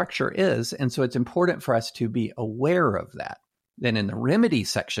that structure is. And so it's important for us to be aware of that. Then in the remedy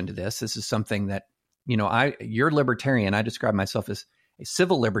section to this is something that, you're libertarian. I describe myself as a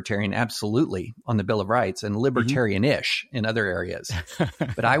civil libertarian, absolutely, on the Bill of Rights, and libertarian-ish in other areas.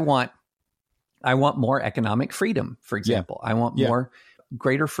 But I want more economic freedom, for example. I want more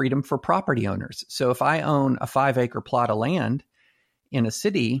greater freedom for property owners. So if I own a 5-acre plot of land in a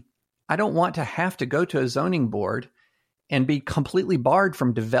city, I don't want to have to go to a zoning board and be completely barred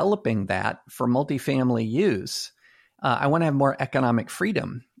from developing that for multifamily use. I want to have more economic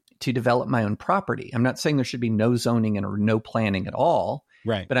freedom to develop my own property. I'm not saying there should be no zoning or no planning at all,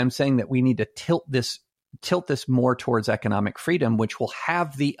 right? But I'm saying that we need to tilt this more towards economic freedom, which will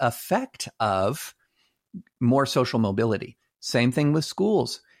have the effect of more social mobility. Same thing with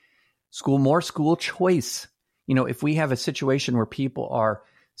schools. More school choice. If we have a situation where people are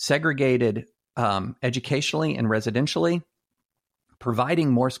segregated educationally and residentially, providing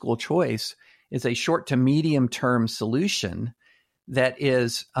more school choice is a short to medium term solution that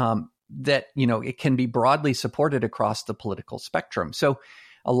is it can be broadly supported across the political spectrum. So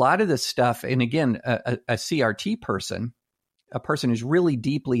a lot of this stuff, and again, a CRT person, a person who's really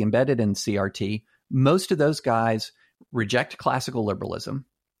deeply embedded in CRT, most of those guys reject classical liberalism.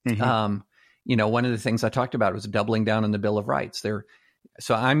 One of the things I talked about was doubling down on the Bill of Rights.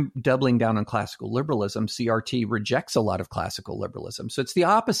 So I'm doubling down on classical liberalism. CRT rejects a lot of classical liberalism. So it's the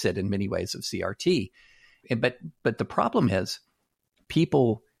opposite in many ways of CRT. But the problem is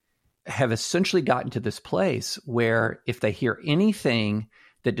people have essentially gotten to this place where if they hear anything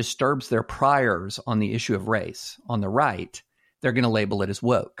that disturbs their priors on the issue of race on the right, they're going to label it as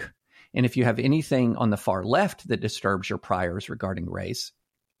woke. And if you have anything on the far left that disturbs your priors regarding race,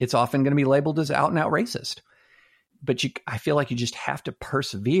 it's often going to be labeled as out and out racist. But I feel like you just have to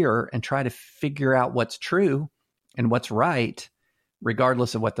persevere and try to figure out what's true and what's right,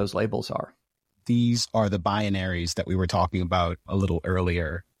 regardless of what those labels are. These are the binaries that we were talking about a little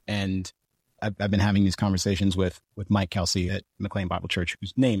earlier. And I've been having these conversations with Mike Kelsey at McLean Bible Church,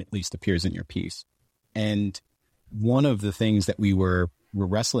 whose name at least appears in your piece. And one of the things that we were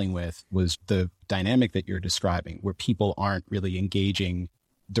wrestling with was the dynamic that you're describing, where people aren't really engaging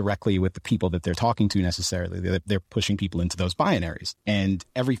directly with the people that they're talking to necessarily. They're pushing people into those binaries. And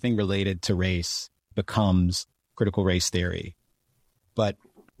everything related to race becomes critical race theory. But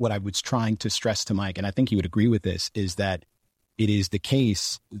what I was trying to stress to Mike, and I think he would agree with this, is that it is the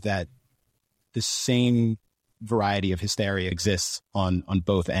case that the same variety of hysteria exists on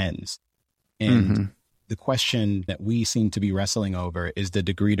both ends. And the question that we seem to be wrestling over is the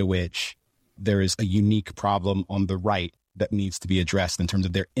degree to which there is a unique problem on the right that needs to be addressed in terms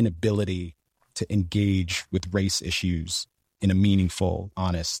of their inability to engage with race issues in a meaningful,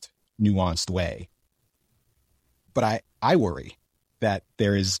 honest, nuanced way. But I worry that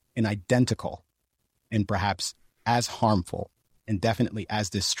there is an identical and perhaps as harmful and definitely as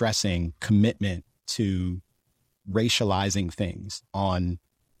distressing commitment to racializing things on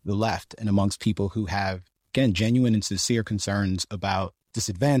the left and amongst people who have, again, genuine and sincere concerns about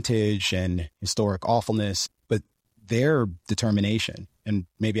disadvantage and historic awfulness, but their determination, and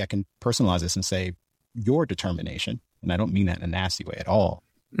maybe I can personalize this and say your determination, and I don't mean that in a nasty way at all,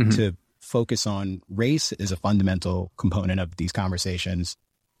 to focus on race as a fundamental component of these conversations,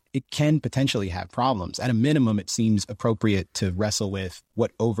 it can potentially have problems. At a minimum, it seems appropriate to wrestle with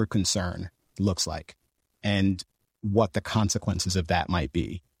what overconcern looks like and what the consequences of that might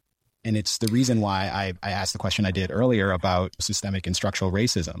be. And it's the reason why I asked the question I did earlier about systemic and structural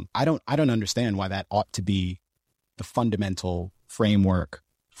racism. I don't understand why that ought to be the fundamental framework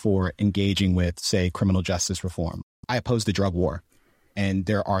for engaging with, say, criminal justice reform. I oppose the drug war, and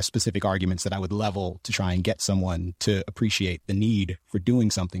there are specific arguments that I would level to try and get someone to appreciate the need for doing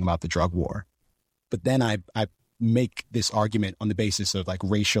something about the drug war. But then I make this argument on the basis of like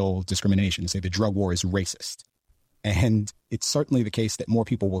racial discrimination, say the drug war is racist. And it's certainly the case that more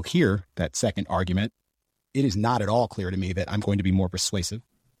people will hear that second argument. It is not at all clear to me that I'm going to be more persuasive,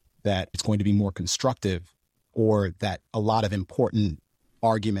 that it's going to be more constructive, or that a lot of important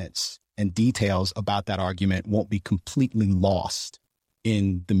arguments and details about that argument won't be completely lost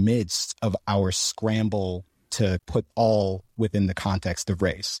in the midst of our scramble to put all within the context of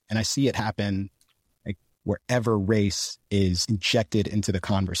race. And I see it happen like wherever race is injected into the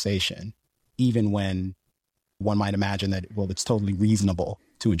conversation, even when one might imagine that, well, it's totally reasonable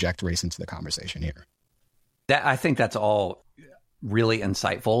to inject race into the conversation here. I think that's all really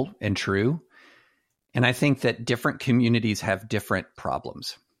insightful and true. And I think that different communities have different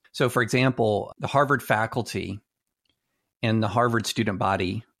problems. So, for example, the Harvard faculty and the Harvard student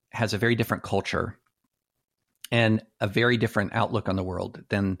body has a very different culture and a very different outlook on the world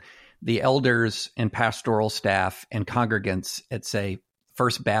than the elders and pastoral staff and congregants at, say,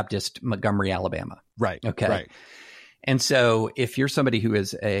 First Baptist, Montgomery, Alabama. Right. Okay. Right. And so if you're somebody who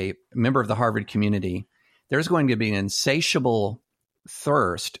is a member of the Harvard community, there's going to be an insatiable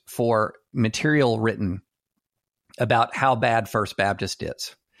thirst for material written about how bad First Baptist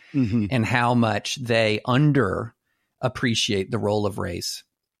is and how much they underappreciate the role of race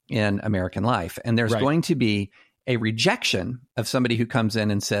in American life. And there's going to be a rejection of somebody who comes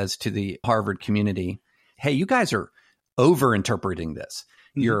in and says to the Harvard community, hey, you guys are over-interpreting this.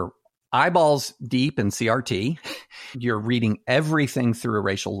 You're eyeballs deep in CRT. You're reading everything through a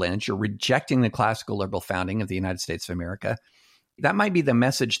racial lens. You're rejecting the classical liberal founding of the United States of America. That might be the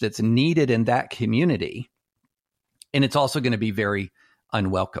message that's needed in that community. And it's also going to be very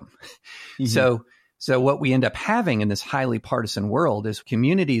unwelcome. So what we end up having in this highly partisan world is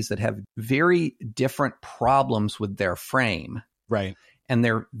communities that have very different problems with their frame. Right. And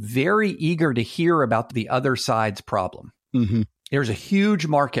they're very eager to hear about the other side's problem. There's a huge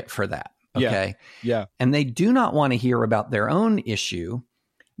market for that. Okay. Yeah. And they do not want to hear about their own issue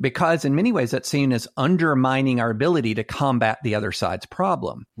because in many ways that's seen as undermining our ability to combat the other side's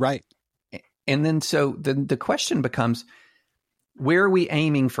problem. Right. And then so the question becomes, where are we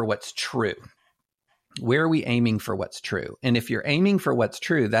aiming for what's true? Where are we aiming for what's true? And if you're aiming for what's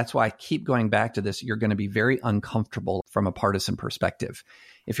true, that's why I keep going back to this. You're going to be very uncomfortable from a partisan perspective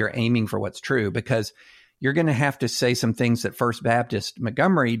if you're aiming for what's true, because you're going to have to say some things that First Baptist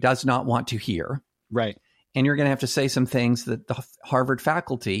Montgomery does not want to hear. Right. And you're going to have to say some things that the Harvard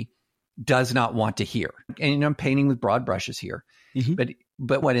faculty does not want to hear. And I'm painting with broad brushes here.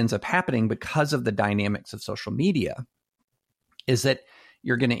 But what ends up happening because of the dynamics of social media is that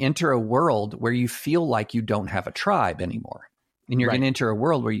you're going to enter a world where you feel like you don't have a tribe anymore. And you're going to enter a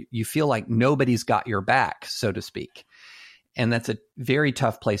world where you feel like nobody's got your back, so to speak. And that's a very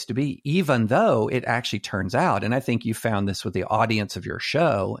tough place to be, even though it actually turns out, and I think you found this with the audience of your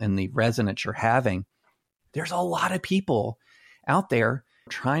show and the resonance you're having, there's a lot of people out there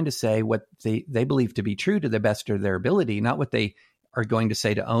trying to say what they believe to be true to the best of their ability, not what they are going to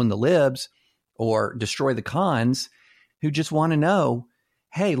say to own the libs or destroy the cons, who just want to know,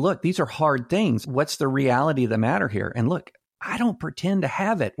 hey, look, these are hard things. What's the reality of the matter here? And look, I don't pretend to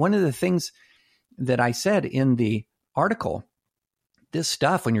have it. One of the things that I said in the article, this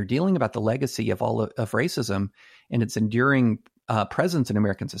stuff, when you're dealing about the legacy of all of racism and its enduring presence in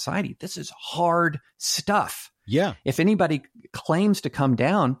American society, this is hard stuff. Yeah. If anybody claims to come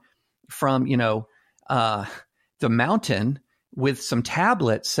down from, the mountain with some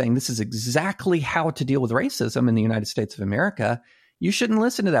tablets saying this is exactly how to deal with racism in the United States of America, you shouldn't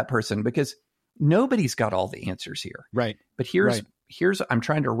listen to that person because nobody's got all the answers here. Right. But here's I'm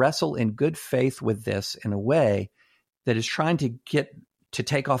trying to wrestle in good faith with this in a way that is trying to get to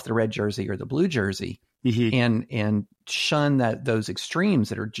take off the red jersey or the blue jersey and shun those extremes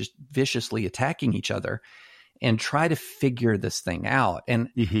that are just viciously attacking each other and try to figure this thing out. And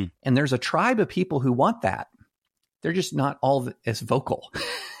there's a tribe of people who want that. They're just not all as vocal.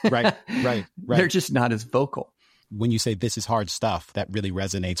 Right. They're just not as vocal. When you say this is hard stuff, that really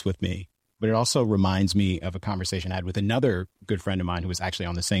resonates with me. But it also reminds me of a conversation I had with another good friend of mine who was actually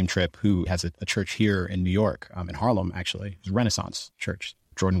on the same trip, who has a church here in New York, in Harlem, actually. It's a Renaissance church.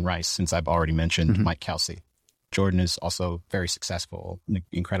 Jordan Rice, since I've already mentioned Mike Kelsey. Jordan is also very successful,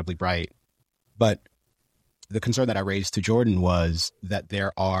 incredibly bright. But the concern that I raised to Jordan was that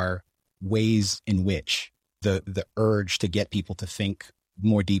there are ways in which the urge to get people to think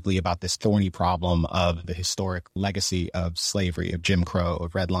more deeply about this thorny problem of the historic legacy of slavery, of Jim Crow,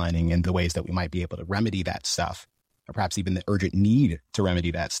 of redlining, and the ways that we might be able to remedy that stuff, or perhaps even the urgent need to remedy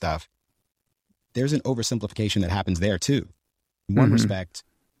that stuff. There's an oversimplification that happens there too. In one respect,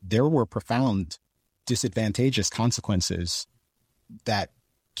 there were profound disadvantageous consequences that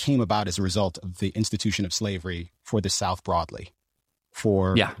came about as a result of the institution of slavery for the South broadly,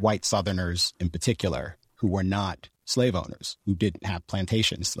 for white Southerners in particular, who were not slave owners, who didn't have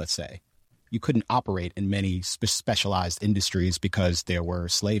plantations, let's say. You couldn't operate in many specialized industries because there were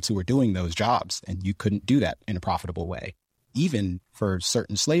slaves who were doing those jobs, and you couldn't do that in a profitable way. Even for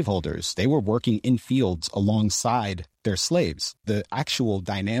certain slaveholders, they were working in fields alongside their slaves. The actual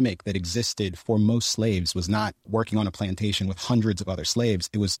dynamic that existed for most slaves was not working on a plantation with hundreds of other slaves.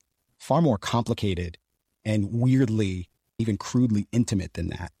 It was far more complicated and weirdly, even crudely intimate than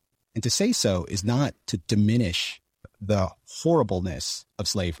that. And to say so is not to diminish the horribleness of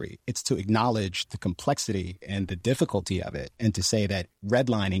slavery. It's to acknowledge the complexity and the difficulty of it, and to say that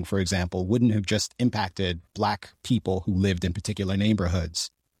redlining, for example, wouldn't have just impacted Black people who lived in particular neighborhoods.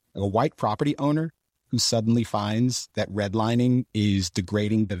 A white property owner who suddenly finds that redlining is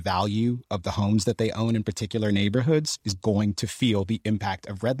degrading the value of the homes that they own in particular neighborhoods is going to feel the impact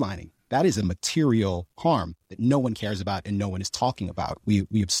of redlining. That is a material harm that no one cares about and no one is talking about. We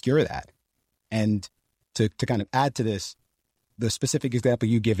obscure that. And to kind of add to this, the specific example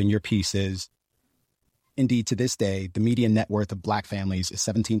you give in your piece is, indeed, to this day, the median net worth of Black families is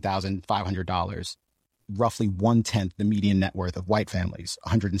 $17,500, roughly 1/10 the median net worth of white families,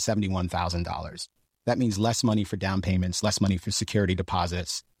 $171,000. That means less money for down payments, less money for security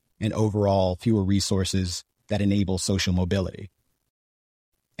deposits, and overall fewer resources that enable social mobility.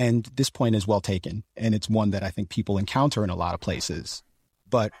 And this point is well taken, and it's one that I think people encounter in a lot of places.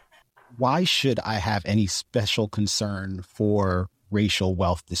 But why should I have any special concern for racial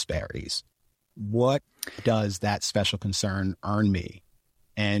wealth disparities? What does that special concern earn me?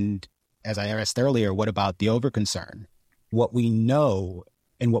 And as I asked earlier, what about the overconcern? What we know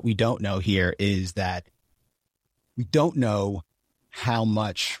and what we don't know here is that we don't know how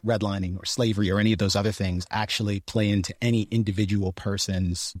much redlining or slavery or any of those other things actually play into any individual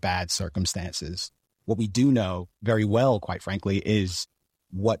person's bad circumstances. What we do know very well, quite frankly, is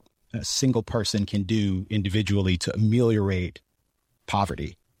what a single person can do individually to ameliorate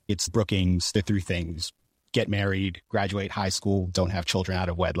poverty. It's Brookings, the three things: get married, graduate high school, don't have children out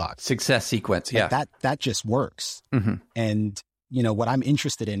of wedlock. Success sequence, yeah. That just works. Mm-hmm. And, what I'm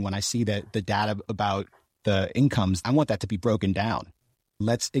interested in when I see the data about the incomes, I want that to be broken down.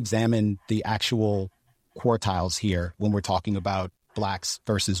 Let's examine the actual quartiles here when we're talking about Blacks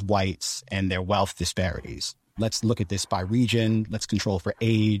versus whites and their wealth disparities. Let's look at this by region. Let's control for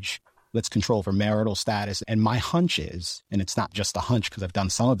age. Let's control for marital status. And my hunch is, and it's not just a hunch because I've done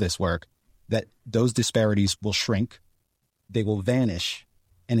some of this work, that those disparities will shrink, they will vanish,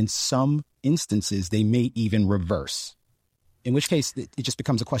 and in some instances, they may even reverse. In which case, it just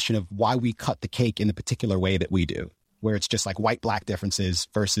becomes a question of why we cut the cake in the particular way that we do, where it's just like white-Black differences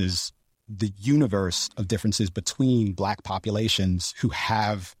versus the universe of differences between Black populations who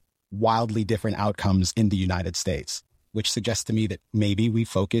have wildly different outcomes in the United States, which suggests to me that maybe we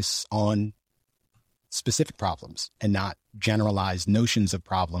focus on specific problems and not generalized notions of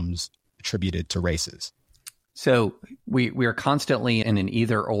problems attributed to races. So we are constantly in an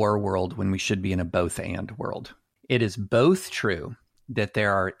either-or world when we should be in a both-and world. It is both true that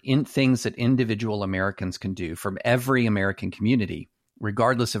there are things that individual Americans can do from every American community,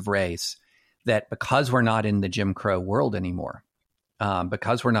 regardless of race, that because we're not in the Jim Crow world anymore,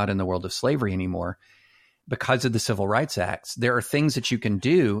 because we're not in the world of slavery anymore, because of the Civil Rights Acts, there are things that you can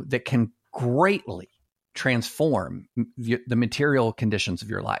do that can greatly transform the material conditions of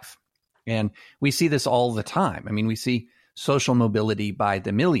your life. And we see this all the time. I mean, we see social mobility by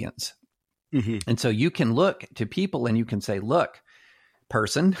the millions. Mm-hmm. And so you can look to people and you can say, look,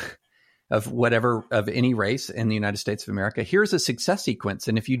 person of any race in the United States of America, here's a success sequence.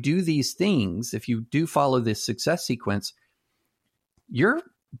 And if you do these things, if you do follow this success sequence, you're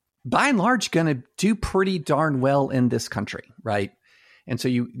by and large going to do pretty darn well in this country, right? And so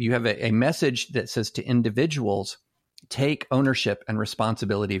you have a message that says to individuals, take ownership and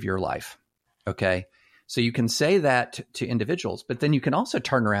responsibility of your life, okay? So you can say that to individuals, but then you can also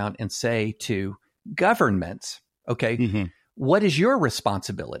turn around and say to governments, okay, mm-hmm. What is your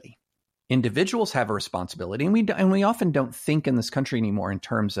responsibility? Individuals have a responsibility, and we often don't think in this country anymore in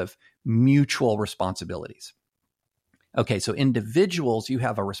terms of mutual responsibilities. Okay, so individuals, you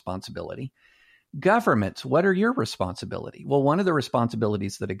have a responsibility. Governments, what are your responsibility? Well, one of the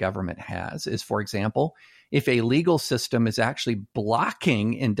responsibilities that a government has is, for example, if a legal system is actually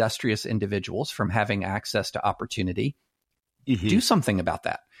blocking industrious individuals from having access to opportunity, mm-hmm. do something about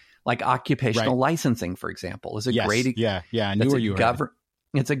that. Like occupational licensing, for example, is a great. Yeah. I knew where you were.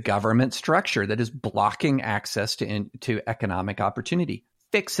 It's a government structure that is blocking access to economic opportunity.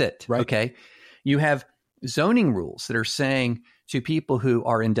 Fix it. Right. Okay. You have zoning rules that are saying to people who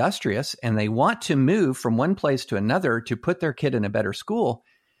are industrious and they want to move from one place to another to put their kid in a better school,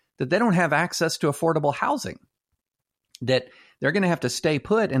 that they don't have access to affordable housing, that they're going to have to stay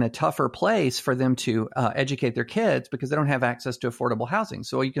put in a tougher place for them to educate their kids because they don't have access to affordable housing.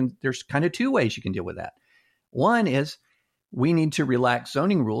 So there's kind of two ways you can deal with that. One is we need to relax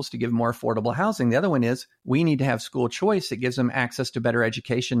zoning rules to give more affordable housing. The other one is we need to have school choice that gives them access to better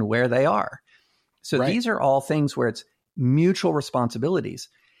education where they are. So these are all things where it's mutual responsibilities.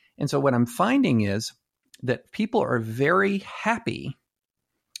 And so what I'm finding is that people are very happy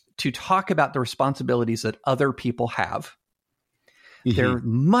to talk about the responsibilities that other people have. Mm-hmm. They're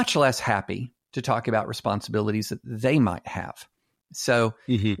much less happy to talk about responsibilities that they might have. So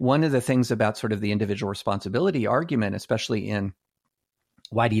mm-hmm. one of the things about sort of the individual responsibility argument, especially in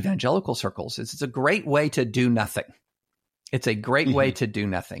white evangelical circles is it's a great way to do nothing. It's a great way to do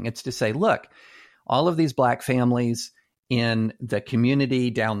nothing. It's to say, look, all of these Black families in the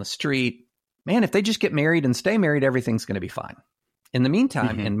community down the street, man, if they just get married and stay married, everything's going to be fine. In the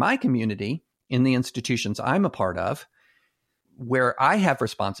meantime, in my community, in the institutions I'm a part of, where I have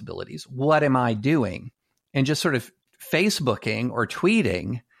responsibilities, what am I doing? And just sort of Facebooking or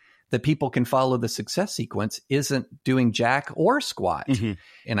tweeting that people can follow the success sequence isn't doing jack or squat.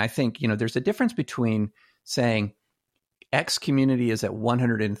 And I think, there's a difference between saying X community is at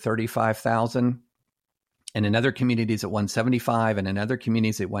 135,000 and another community is at 175 and another community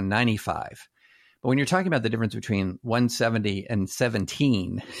is at 195. But when you're talking about the difference between 170 and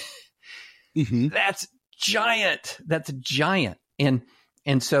 17, that's giant. That's giant.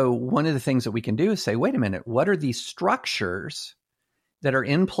 And so one of the things that we can do is say, wait a minute, what are these structures that are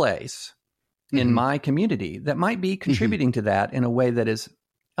in place in my community that might be contributing to that in a way that is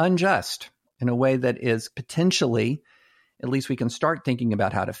unjust, in a way that is potentially, at least we can start thinking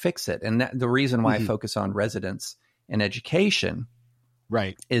about how to fix it. And the reason why I focus on residence and education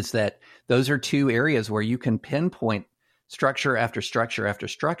is that those are two areas where you can pinpoint structure after structure after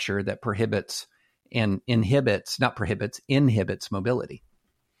structure that prohibits and inhibits mobility.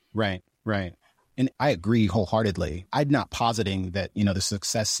 Right. And I agree wholeheartedly. I'm not positing that, the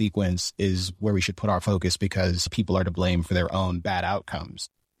success sequence is where we should put our focus because people are to blame for their own bad outcomes.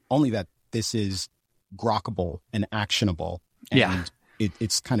 Only that this is grokkable and actionable. And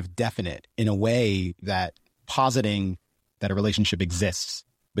it's kind of definite in a way that positing that a relationship exists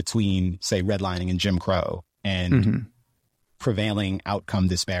between, say, redlining and Jim Crow and prevailing outcome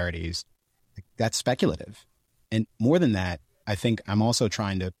disparities, that's speculative. And more than that, I think I'm also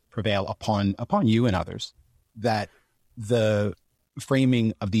trying to prevail upon you and others that the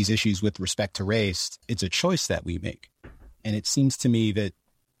framing of these issues with respect to race, it's a choice that we make. And it seems to me that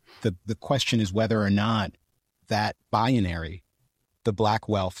the question is whether or not that binary, the Black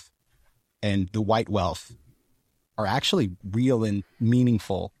wealth and the white wealth, are actually real and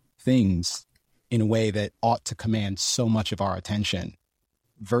meaningful things in a way that ought to command so much of our attention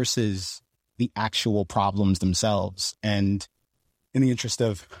versus the actual problems themselves. And in the interest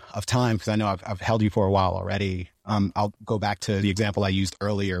of time, because I know I've held you for a while already, I'll go back to the example I used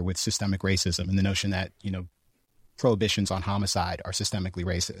earlier with systemic racism and the notion that, prohibitions on homicide are systemically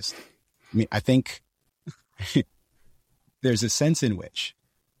racist. I mean, I think there's a sense in which,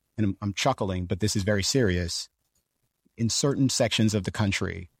 and I'm chuckling, but this is very serious, in certain sections of the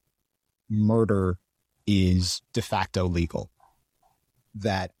country, murder is de facto legal.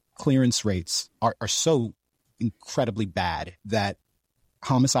 That clearance rates are so incredibly bad that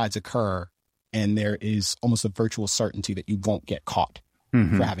homicides occur and there is almost a virtual certainty that you won't get caught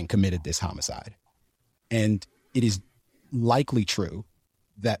for having committed this homicide. And it is likely true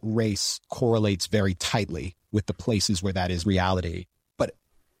that race correlates very tightly with the places where that is reality. But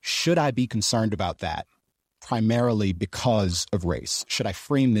should I be concerned about that primarily because of race? Should I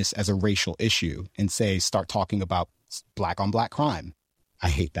frame this as a racial issue and say, start talking about Black on Black crime? I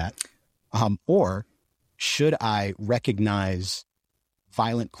hate that. Or should I recognize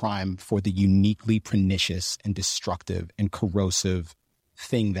violent crime for the uniquely pernicious and destructive and corrosive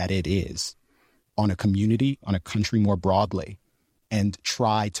thing that it is on a community, on a country more broadly, and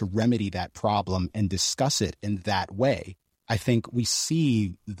try to remedy that problem and discuss it in that way? I think we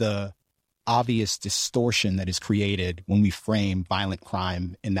see the obvious distortion that is created when we frame violent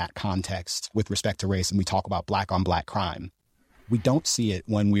crime in that context with respect to race and we talk about Black on Black crime. We don't see it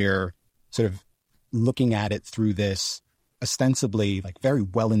when we're sort of looking at it through this ostensibly very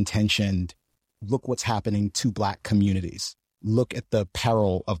well-intentioned, look what's happening to Black communities. Look at the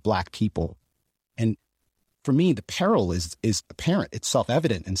peril of Black people. And for me, the peril is apparent. It's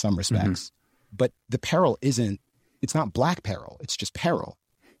self-evident in some respects, but the peril it's not Black peril. It's just peril.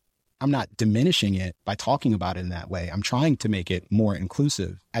 I'm not diminishing it by talking about it in that way. I'm trying to make it more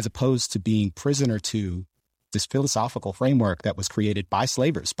inclusive as opposed to being prisoner to this philosophical framework that was created by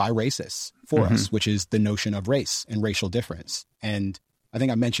slavers, by racists for us, which is the notion of race and racial difference. And I think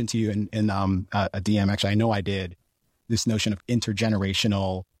I mentioned to you in a DM, actually, I know I did, this notion of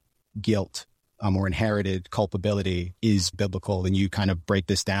intergenerational guilt or inherited culpability is biblical. And you kind of break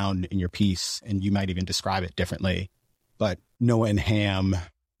this down in your piece and you might even describe it differently. But Noah and Ham,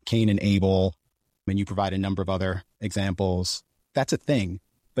 Cain and Abel, and you provide a number of other examples. That's a thing,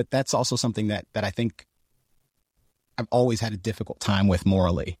 but that's also something that I think I've always had a difficult time with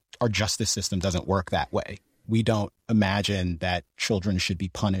morally. Our justice system doesn't work that way. We don't imagine that children should be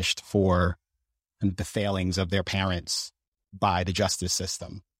punished for the failings of their parents by the justice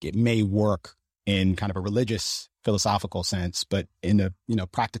system. It may work in kind of a religious philosophical sense, but in a,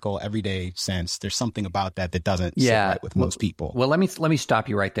 practical everyday sense, there's something about that doesn't sit right with most people. Well, let me stop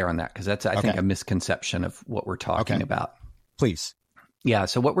you right there on that, because that's, I think, a misconception of what we're talking about. Please. Yeah.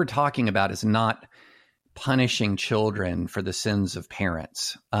 So what we're talking about is not punishing children for the sins of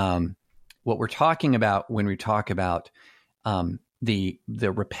parents. What we're talking about when we talk about the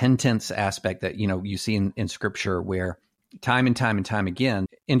repentance aspect that, you see in Scripture, where time and time again,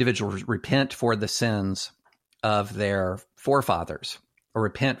 individuals repent for the sins of their forefathers or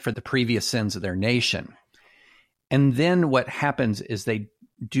repent for the previous sins of their nation. And then what happens is they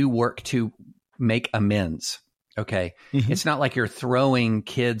do work to make amends. Okay. Mm-hmm. It's not like you're throwing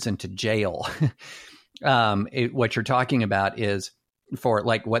kids into jail. What you're talking about is for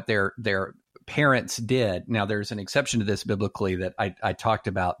like what their parents did. Now, there's an exception to this biblically that I talked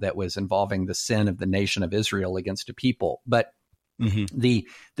about that was involving the sin of the nation of Israel against a people. But the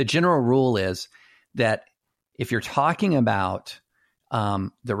general rule is that if you're talking about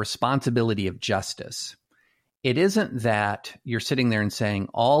the responsibility of justice, it isn't that you're sitting there and saying,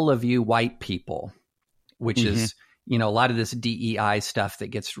 all of you white people, which is, a lot of this DEI stuff that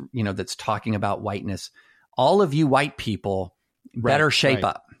gets, that's talking about whiteness, all of you white people better shape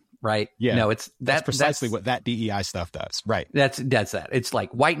up. Right. Yeah. No, that's precisely what that DEI stuff does. Right. That's that. It's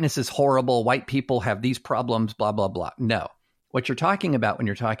like whiteness is horrible. White people have these problems, blah, blah, blah. No, what you're talking about when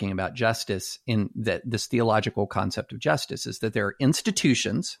you're talking about justice in this theological concept of justice is that there are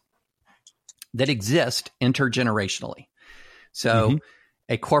institutions that exist intergenerationally. So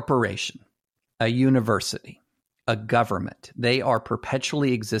a corporation, a university, a government, they are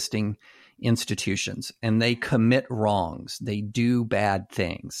perpetually existing institutions, and they commit wrongs. They do bad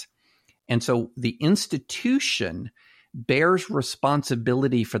things. And so the institution bears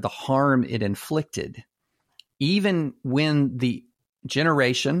responsibility for the harm it inflicted, even when the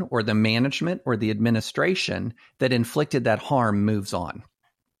generation or the management or the administration that inflicted that harm moves on.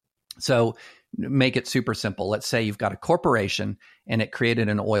 So make it super simple. Let's say you've got a corporation and it created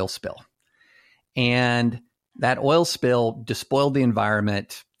an oil spill. And that oil spill despoiled the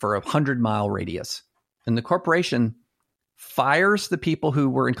environment for a 100-mile radius. And the corporation fires the people who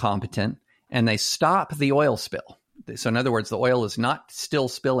were incompetent, and they stop the oil spill. So in other words, the oil is not still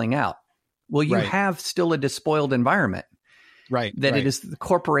spilling out. Well, you have still a despoiled environment. Right. That it is the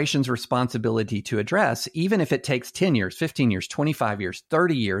corporation's responsibility to address, even if it takes 10 years, 15 years, 25 years,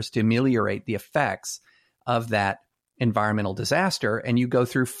 30 years to ameliorate the effects of that environmental disaster. And you go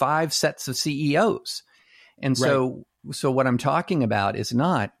through 5 sets of CEOs. And so what I'm talking about is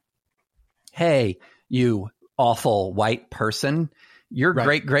not, hey, you awful white person, your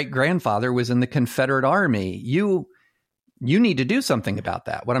great-great-grandfather was in the Confederate Army. You need to do something about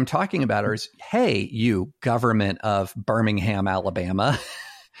that. What I'm talking about is, hey, you government of Birmingham, Alabama,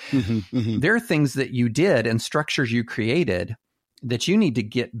 there are things that you did and structures you created that you need to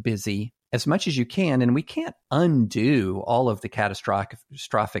get busy as much as you can. And we can't undo all of the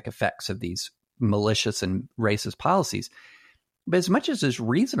catastrophic effects of these malicious and racist policies. But as much as is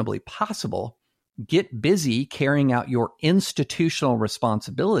reasonably possible, get busy carrying out your institutional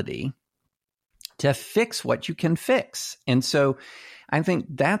responsibility to fix what you can fix. And so I think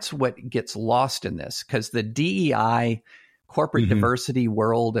that's what gets lost in this, because the DEI corporate diversity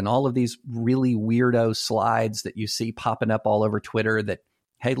world and all of these really weirdo slides that you see popping up all over Twitter that,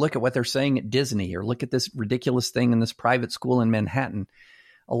 hey, look at what they're saying at Disney, or look at this ridiculous thing in this private school in Manhattan.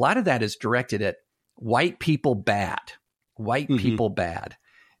 A lot of that is directed at white people bad, people bad.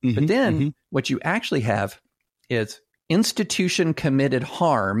 But then what you actually have is institution committed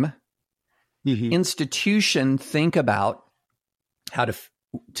harm. Institution think about how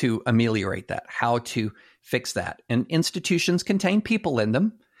to ameliorate that, how to fix that. And institutions contain people in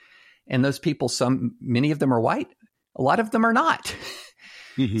them. And those people, many of them are white. A lot of them are not.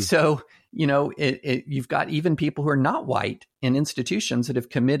 So, you've got even people who are not white in institutions that have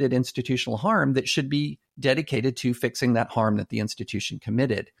committed institutional harm that should be dedicated to fixing that harm that the institution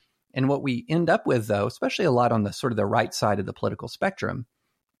committed. And what we end up with, though, especially a lot on the sort of the right side of the political spectrum,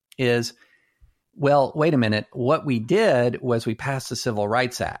 is, well, wait a minute. What we did was we passed the Civil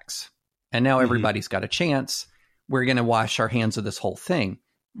Rights Acts, and now everybody's got a chance. We're going to wash our hands of this whole thing.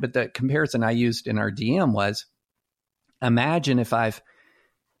 But the comparison I used in our DM was, imagine if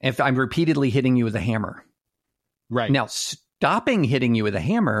I'm repeatedly hitting you with a hammer. Right. Now, stopping hitting you with a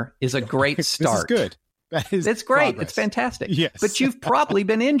hammer is a great start. This is good. It's great. Progress. It's fantastic. Yes. But you've probably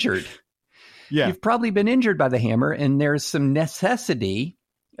been injured. You've probably been injured by the hammer, and there's some necessity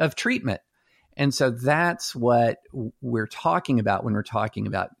of treatment. And so that's what we're talking about when we're talking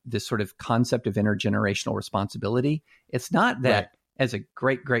about this sort of concept of intergenerational responsibility. It's not that as a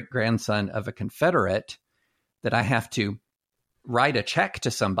great-great-grandson of a Confederate, that I have to write a check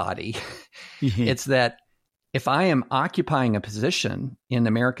to somebody. Mm-hmm. It's that if I am occupying a position in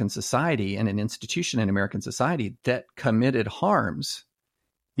American society and an institution in American society that committed harms,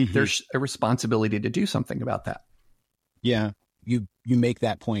 Mm-hmm. there's a responsibility to do something about that. Yeah, you make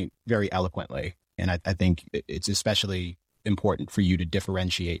that point very eloquently. And I think it's especially important for you to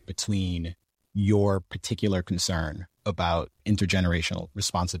differentiate between your particular concern about intergenerational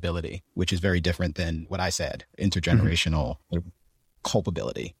responsibility, which is very different than what I said, intergenerational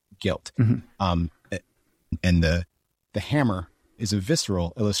culpability, guilt. Mm-hmm. And the hammer is a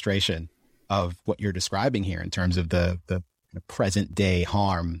visceral illustration of what you're describing here in terms of the present day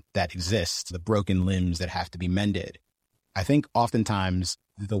harm that exists, the broken limbs that have to be mended. I think oftentimes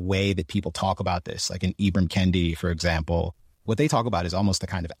the way that people talk about this, like in Ibram Kendi, for example, what they talk about is almost a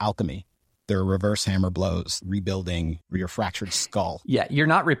kind of alchemy. They're reverse hammer blows, rebuilding your fractured skull. Yeah, you're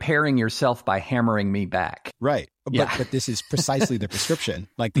not repairing yourself by hammering me back. Right. Yeah. But this is precisely the prescription.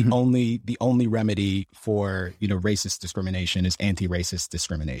 Like the only remedy for, racist discrimination is anti-racist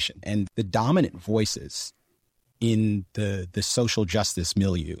discrimination. And the dominant voices in the social justice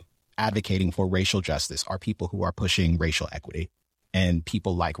milieu advocating for racial justice are people who are pushing racial equity, and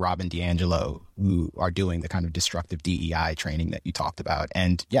people like Robin DiAngelo, who are doing the kind of destructive DEI training that you talked about.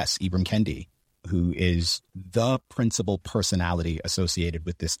 And yes, Ibram Kendi, who is the principal personality associated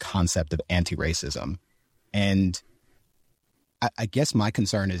with this concept of anti-racism. And I guess my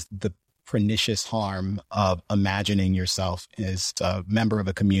concern is the pernicious harm of imagining yourself as a member of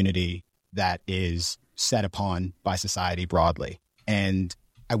a community that is set upon by society broadly. And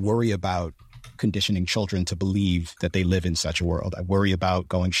I worry about conditioning children to believe that they live in such a world. I worry about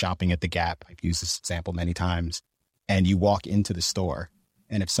going shopping at the Gap. I've used this example many times. And you walk into the store,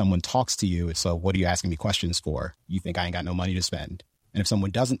 and if someone talks to you, it's, what are you asking me questions for? You think I ain't got no money to spend. And if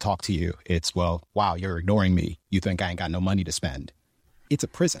someone doesn't talk to you, it's, well, wow, you're ignoring me. You think I ain't got no money to spend. It's a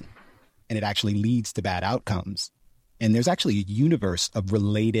prison, and it actually leads to bad outcomes. And there's actually a universe of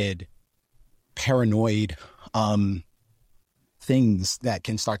related paranoid things that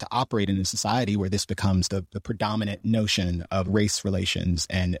can start to operate in a society where this becomes the predominant notion of race relations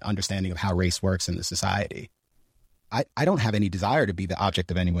and understanding of how race works in the society. I don't have any desire to be the object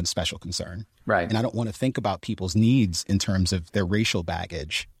of anyone's special concern. Right. And I don't want to think about people's needs in terms of their racial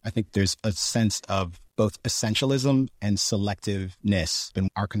baggage. I think there's a sense of both essentialism and selectiveness in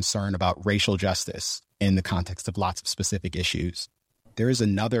our concern about racial justice in the context of lots of specific issues. There is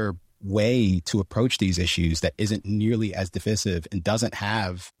another way to approach these issues that isn't nearly as divisive and doesn't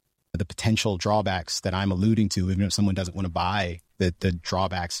have the potential drawbacks that I'm alluding to, even if someone doesn't want to buy that the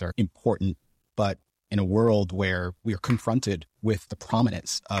drawbacks are important. But in a world where we are confronted with the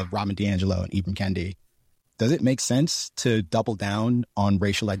prominence of Robin DiAngelo and Ibram Kendi, does it make sense to double down on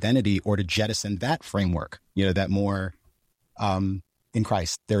racial identity or to jettison that framework, that more in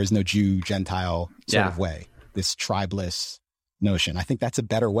Christ, there is no Jew, Gentile sort of way, this tribeless notion? I think that's a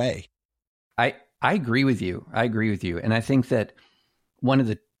better way. I agree with you. And I think that one of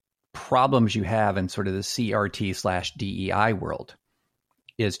the problems you have in sort of the CRT/DEI world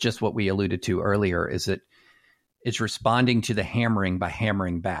is just what we alluded to earlier, is that it's responding to the hammering by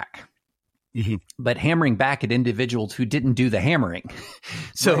hammering back. Mm-hmm. But hammering back at individuals who didn't do the hammering.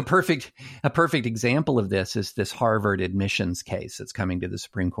 So right. A perfect example of this is this Harvard admissions case that's coming to the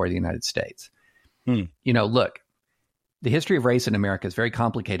Supreme Court of the United States. Look, the history of race in America is very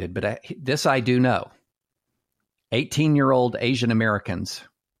complicated, but this I do know. 18-year-old Asian Americans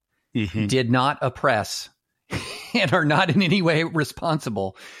did not oppress and are not in any way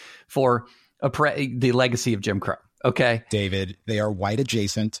responsible for the legacy of Jim Crow. Okay. David, they are white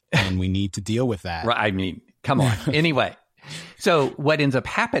adjacent, and we need to deal with that. Right. I mean, come on. Anyway, so what ends up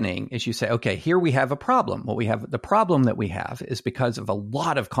happening is you say, okay, here we have a problem. The problem that we have is because of a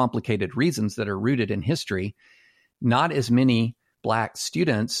lot of complicated reasons that are rooted in history. Not as many Black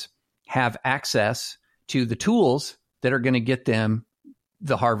students have access to the tools that are going to get them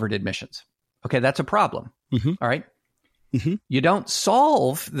the Harvard admissions. Okay, that's a problem. Mm-hmm. All right. Mm-hmm. You don't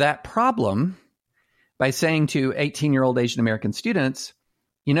solve that problem by saying to 18-year-old Asian American students,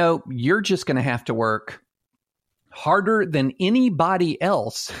 you're just going to have to work harder than anybody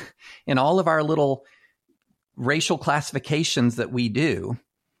else in all of our little racial classifications that we do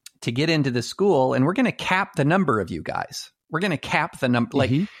to get into the school. And we're going to cap the number of you guys. We're going to cap the number.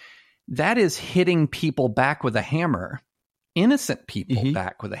 Like that is hitting people back with a hammer, innocent people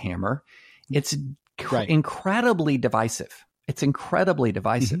back with a hammer. It's incredibly divisive. It's incredibly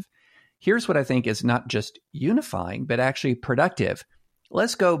divisive. Here's what I think is not just unifying, but actually productive.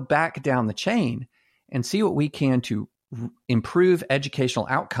 Let's go back down the chain and see what we can to improve educational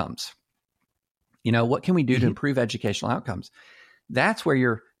outcomes What can we do to improve educational outcomes? That's where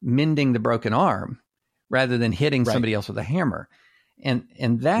you're mending the broken arm rather than hitting somebody else with a hammer. And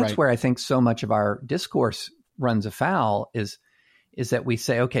that's where I think so much of our discourse runs afoul is that we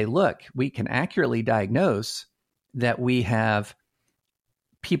say, okay, look, we can accurately diagnose that we have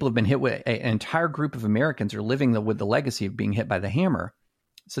people have been hit with an entire group of Americans are living with the legacy of being hit by the hammer.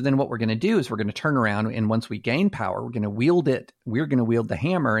 So then what we're going to do is we're going to turn around, and once we gain power, we're going to wield the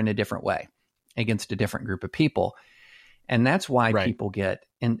hammer in a different way against a different group of people. And that's why people get,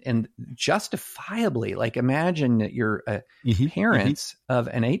 and justifiably, like imagine that you're parents of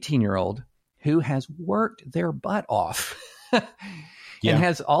an 18-year-old who has worked their butt off and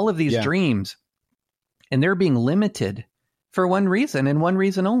has all of these dreams, and they're being limited for one reason and one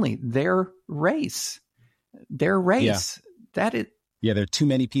reason only: their race. That is. Yeah, there are too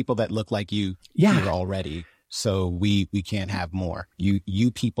many people that look like you here already, so we can't have more.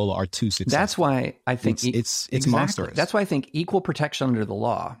 You people are too successful. That's why I think it's monstrous. That's why I think equal protection under the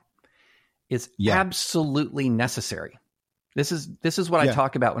law is absolutely necessary. This is what I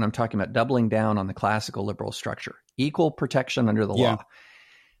talk about when I'm talking about doubling down on the classical liberal structure. Equal protection under the law.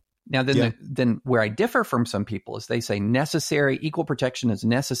 Now, then where I differ from some people is they say equal protection is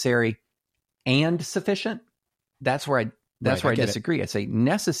necessary and sufficient. That's where I disagree. I say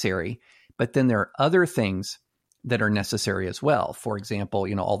necessary, but then there are other things that are necessary as well. For example,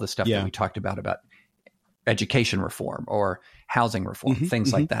 all the stuff that we talked about education reform or housing reform,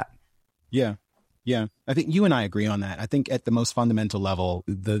 things like that. Yeah. Yeah. I think you and I agree on that. I think at the most fundamental level,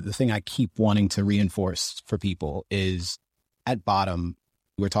 the thing I keep wanting to reinforce for people is at bottom,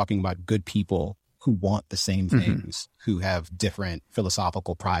 we're talking about good people who want the same things, who have different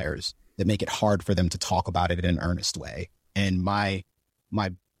philosophical priors that make it hard for them to talk about it in an earnest way. And my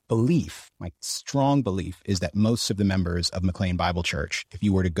belief, my strong belief, is that most of the members of McLean Bible Church, if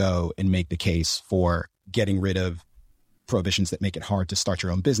you were to go and make the case for getting rid of prohibitions that make it hard to start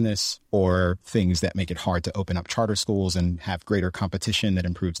your own business or things that make it hard to open up charter schools and have greater competition that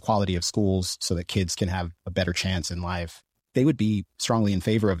improves quality of schools so that kids can have a better chance in life, they would be strongly in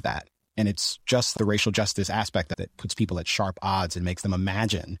favor of that. And it's just the racial justice aspect that puts people at sharp odds and makes them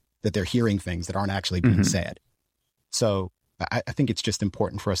imagine that they're hearing things that aren't actually being said. So I think it's just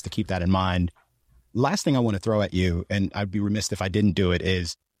important for us to keep that in mind. Last thing I want to throw at you, and I'd be remiss if I didn't do it,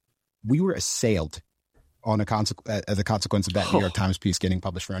 is we were assailed as a consequence of that New York Times piece getting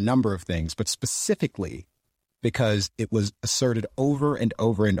published for a number of things, but specifically because it was asserted over and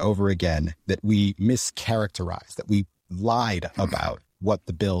over and over again that we mischaracterized, that we lied about what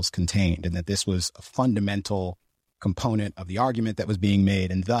the bills contained, and that this was a fundamental component of the argument that was being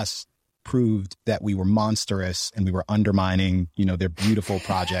made, and thus proved that we were monstrous and we were undermining, their beautiful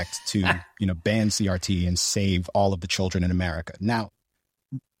project to, ban CRT and save all of the children in America. Now,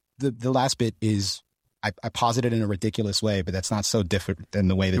 the last bit is, I posit it in a ridiculous way, but that's not so different than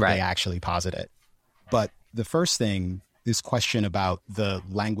the way that they actually posit it. But the first thing, this question about the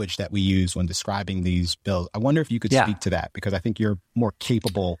language that we use when describing these bills, I wonder if you could speak to that, because I think you're more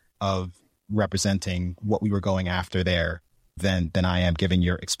capable of representing what we were going after there than I am, given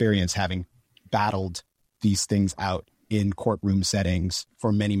your experience having battled these things out in courtroom settings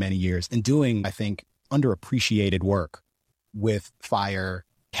for many, many years and doing, I think, underappreciated work with FIRE,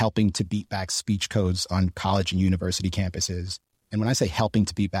 helping to beat back speech codes on college and university campuses. And when I say helping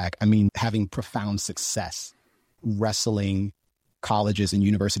to beat back, I mean having profound success, wrestling colleges and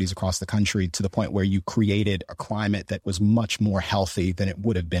universities across the country to the point where you created a climate that was much more healthy than it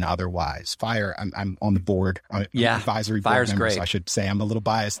would have been otherwise. FIRE, I'm on the board, advisory board member, so I should say I'm a little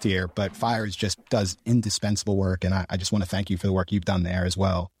biased here, but FIRE does indispensable work, and I just want to thank you for the work you've done there as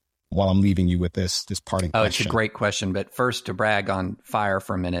well. While I'm leaving you with this parting question. It's a great question, but first to brag on FIRE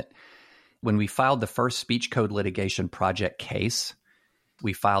for a minute. When we filed the first speech code litigation project case,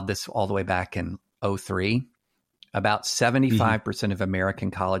 we filed this all the way back in 2003. About 75% of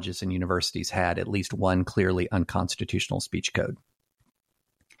American colleges and universities had at least one clearly unconstitutional speech code.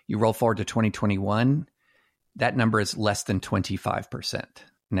 You roll forward to 2021, that number is less than 25%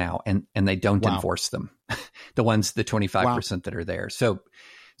 now, and they don't enforce them. The 25% that are there. So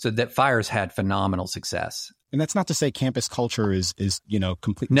that FIRE's had phenomenal success. And that's not to say campus culture is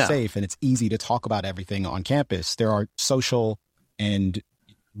completely safe and it's easy to talk about everything on campus. There are social and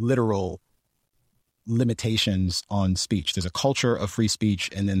literal limitations on speech. There's a culture of free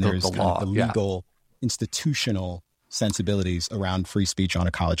speech, and then there's the legal, institutional sensibilities around free speech on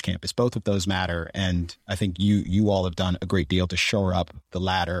a college campus. Both of those matter, and I think you all have done a great deal to shore up the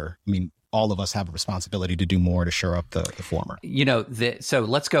latter. I mean, all of us have a responsibility to do more to shore up the former. So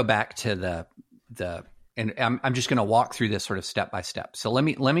let's go back to the and I'm just going to walk through this sort of step by step. So let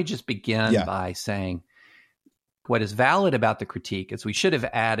me just begin by saying what is valid about the critique is we should have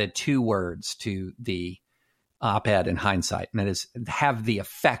added 2 words to the op-ed in hindsight, and that is have the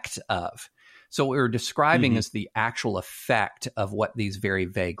effect of. So what we're describing is the actual effect of what these very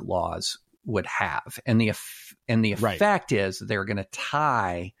vague laws would have. And the effect is they're going to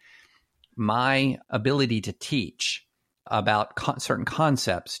tie my ability to teach about certain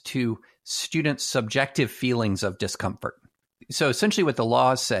concepts to students' subjective feelings of discomfort. So essentially what the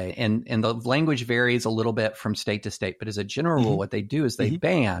laws say, and the language varies a little bit from state to state, but as a general rule, what they do is they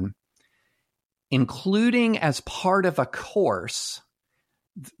ban, including as part of a course,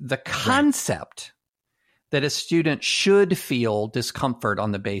 the concept that a student should feel discomfort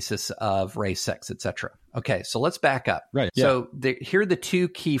on the basis of race, sex, etc. Okay, so let's back up. Right. So here are the 2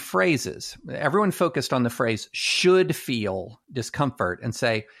 key phrases. Everyone focused on the phrase should feel discomfort and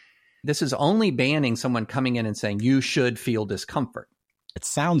say, this is only banning someone coming in and saying, you should feel discomfort. It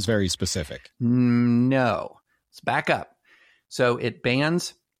sounds very specific. No. Let's back up. So it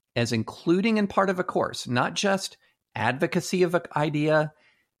bans as including in part of a course, not just advocacy of an idea,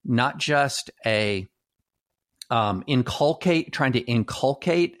 not just trying to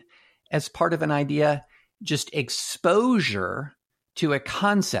inculcate as part of an idea, just exposure to a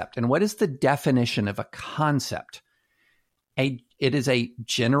concept. And what is the definition of a concept? It is a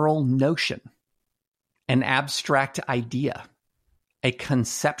general notion, an abstract idea, a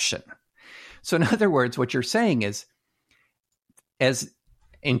conception. So in other words, what you're saying is, as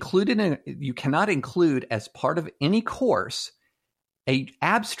included you cannot include as part of any course a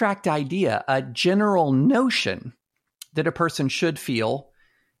abstract idea, a general notion that a person should feel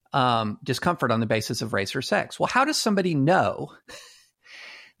discomfort on the basis of race or sex. Well, how does somebody know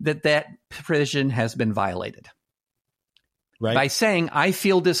that provision has been violated? Right. By saying, I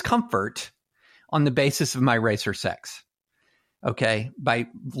feel discomfort on the basis of my race or sex. Okay. By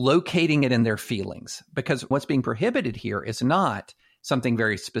locating it in their feelings. Because what's being prohibited here is not something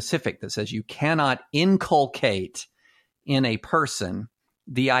very specific that says you cannot inculcate in a person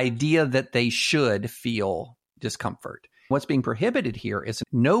the idea that they should feel discomfort. What's being prohibited here is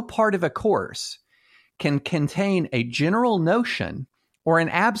no part of a course can contain a general notion or an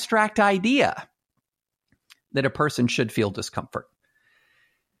abstract idea that a person should feel discomfort.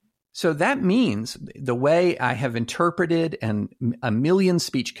 So that means the way I have interpreted a million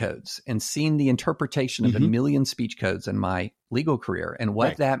speech codes and seen the interpretation of a million speech codes in my legal career. And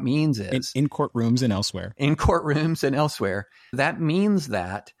what that means is in courtrooms and elsewhere. In courtrooms and elsewhere. That means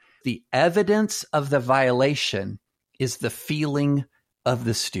that the evidence of the violation is the feeling of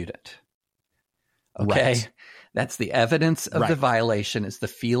the student. Okay. Right. That's the evidence of the violation is the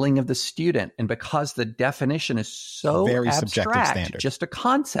feeling of the student. And because the definition is so very subjective abstract, standard, just a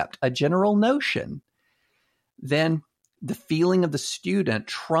concept, a general notion, then the feeling of the student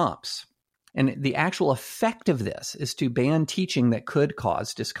trumps. And the actual effect of this is to ban teaching that could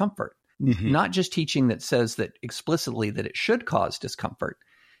cause discomfort, not just teaching that says that explicitly that it should cause discomfort,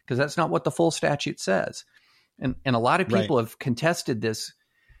 because that's not what the full statute says. And a lot of people have contested this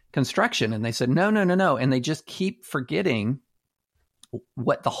construction and they said, no. And they just keep forgetting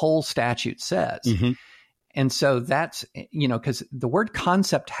what the whole statute says. And so that's, because the word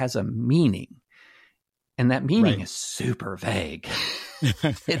concept has a meaning and that meaning is super vague.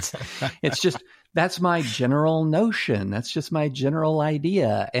 It's just, that's my general notion. That's just my general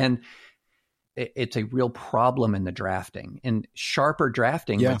idea. And it's a real problem in the drafting, and sharper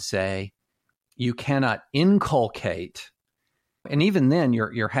drafting would say you cannot inculcate. And even then you're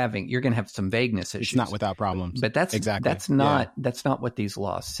going to have some vagueness issues. It's not without problems. But that's not what these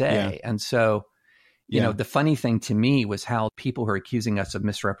laws say. Yeah. And so, you know, the funny thing to me was how people who are accusing us of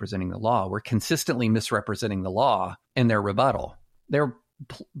misrepresenting the law were consistently misrepresenting the law in their rebuttal. They're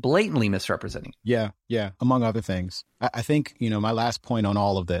blatantly misrepresenting. Yeah. Among other things. I think, my last point on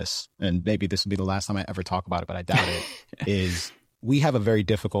all of this, and maybe this will be the last time I ever talk about it, but I doubt it, is we have a very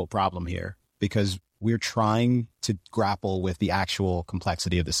difficult problem here because we're trying to grapple with the actual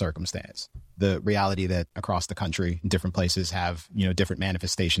complexity of the circumstance. The reality that across the country, different places have, different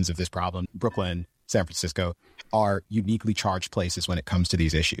manifestations of this problem. Brooklyn, San Francisco are uniquely charged places when it comes to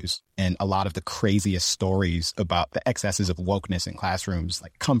these issues. And a lot of the craziest stories about the excesses of wokeness in classrooms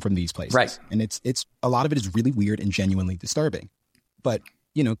come from these places. Right. And it's a lot of it is really weird and genuinely disturbing. But,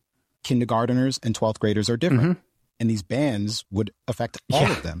 kindergarteners and 12th graders are different. And these bans would affect all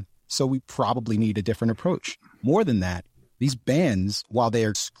of them. So we probably need a different approach. More than that, these bans, while they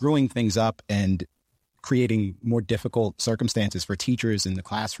are screwing things up and creating more difficult circumstances for teachers in the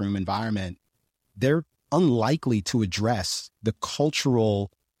classroom environment, they're unlikely to address the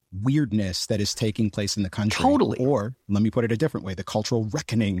cultural weirdness that is taking place in the country. Totally. Or, let me put it a different way, the cultural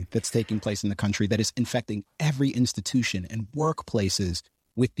reckoning that's taking place in the country that is infecting every institution and workplaces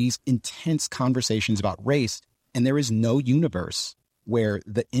with these intense conversations about race. And there is no universe where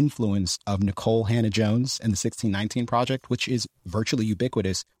the influence of Nicole Hannah-Jones and the 1619 Project, which is virtually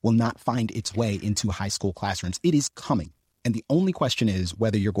ubiquitous, will not find its way into high school classrooms. It is coming. And the only question is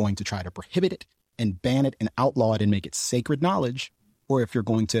whether you're going to try to prohibit it and ban it and outlaw it and make it sacred knowledge, or if you're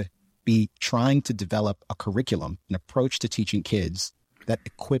going to be trying to develop a curriculum, an approach to teaching kids that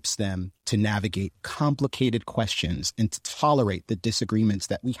equips them to navigate complicated questions and to tolerate the disagreements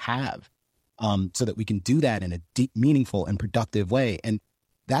that we have, so that we can do that in a deep, meaningful, and productive way. And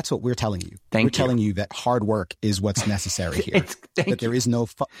that's what we're telling you. We're telling you that hard work is what's necessary here. There is no,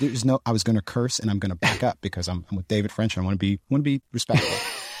 I was going to curse and I'm going to back up because I'm with David French and I want to be respectful.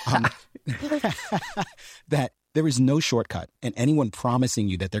 That there is no shortcut, and anyone promising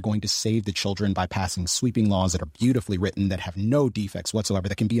you that they're going to save the children by passing sweeping laws that are beautifully written, that have no defects whatsoever,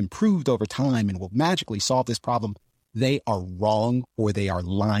 that can be improved over time and will magically solve this problem, they are wrong or they are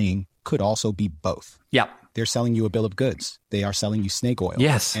lying. Could also be both. Yeah. They're selling you a bill of goods. They are selling you snake oil.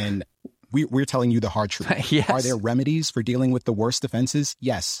 Yes. And we're telling you the hard truth. Yes. Are there remedies for dealing with the worst offenses?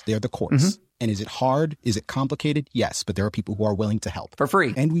 Yes. They're the courts. Mm-hmm. And is it hard? Is it complicated? Yes. But there are people who are willing to help. For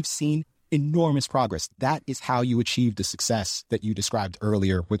free. And we've seen enormous progress. That is how you achieve the success that you described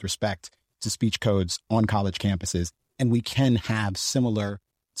earlier with respect to speech codes on college campuses. And we can have similar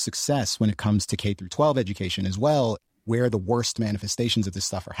success when it comes to K through 12 education as well, where the worst manifestations of this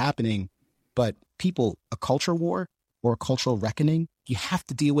stuff are happening. But people, a culture war or a cultural reckoning, you have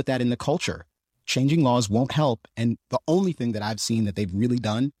to deal with that in the culture. Changing laws won't help. And the only thing that I've seen that they've really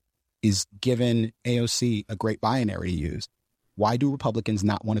done is given AOC a great binary to use. Why do Republicans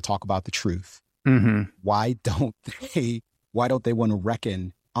not want to talk about the truth? Mm-hmm. Why don't they want to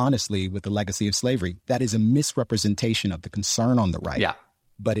reckon honestly with the legacy of slavery? That is a misrepresentation of the concern on the right. Yeah.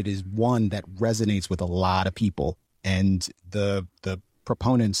 But it is one that resonates with a lot of people. And the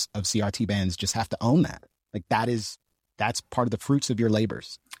proponents of CRT bans just have to own that. Like that's part of the fruits of your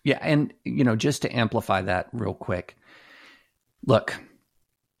labors. Yeah. And, just to amplify that real quick, look,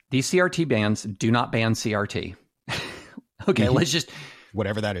 these CRT bans do not ban CRT. Okay. Mm-hmm. Let's just,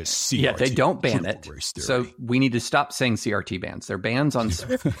 whatever that is. CRT, yeah, they don't ban it. So we need to stop saying CRT bans. They're bans on,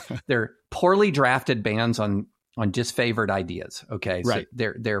 they're poorly drafted bans on disfavored ideas. Okay. Right.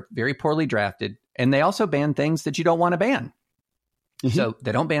 So they're very poorly drafted. And they also ban things that you don't want to ban. Mm-hmm. So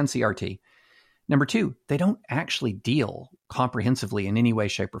they don't ban CRT. Number two, they don't actually deal comprehensively in any way,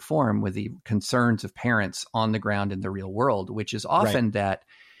 shape, or form with the concerns of parents on the ground in the real world, which is often that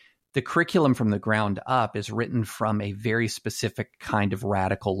the curriculum from the ground up is written from a very specific kind of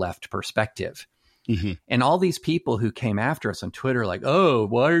radical left perspective. Mm-hmm. And all these people who came after us on Twitter, like, oh,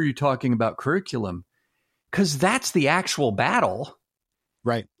 why are you talking about curriculum? Because that's the battle.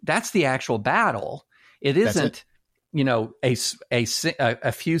 Right. That's the actual battle. It isn't,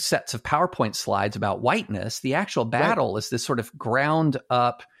 a few sets of PowerPoint slides about whiteness. The actual battle is this sort of ground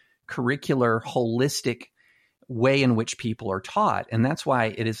up curricular, holistic way in which people are taught. And that's why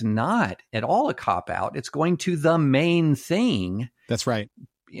it is not at all a cop out. It's going to the main thing. That's right.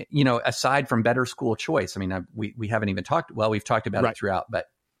 Aside from better school choice. I mean, we haven't even talked. Well, we've talked about it throughout, but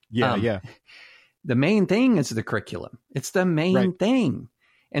the main thing is the curriculum. It's the main thing.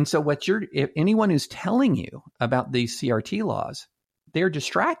 And so if anyone who's telling you about these CRT laws, they're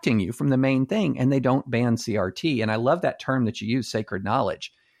distracting you from the main thing, and they don't ban CRT. And I love that term that you use, sacred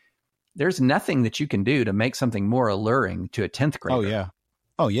knowledge. There's nothing that you can do to make something more alluring to a 10th grader.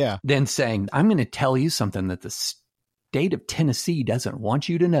 Oh, yeah. Than saying, I'm going to tell you something that the state of Tennessee doesn't want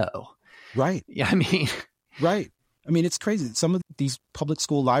you to know. Right. Yeah, I mean. Right. I mean, it's crazy. Some of these public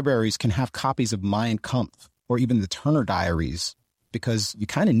school libraries can have copies of Mein Kampf or even the Turner Diaries, because you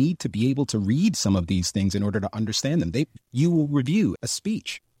kind of need to be able to read some of these things in order to understand them. You will review a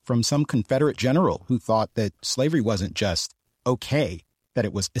speech from some Confederate general who thought that slavery wasn't just okay, that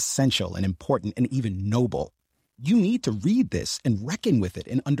it was essential and important and even noble. You need to read this and reckon with it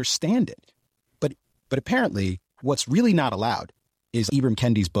and understand it. But apparently what's really not allowed is Ibram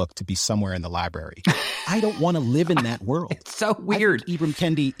Kendi's book to be somewhere in the library. I don't want to live in that world. It's so weird. I think Ibram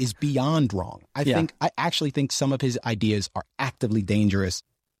Kendi is beyond wrong. I actually think some of his ideas are actively dangerous.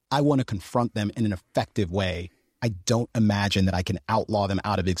 I want to confront them in an effective way. I don't imagine that I can outlaw them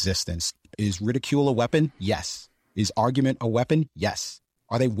out of existence. Is ridicule a weapon? Yes. Is argument a weapon? Yes.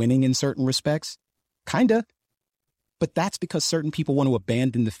 Are they winning in certain respects? Kinda. But that's because certain people want to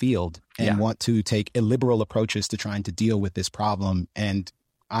abandon the field and want to take illiberal approaches to trying to deal with this problem. And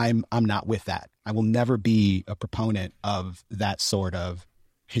I'm not with that. I will never be a proponent of that sort of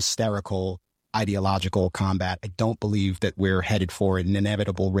hysterical ideological combat. I don't believe that we're headed for an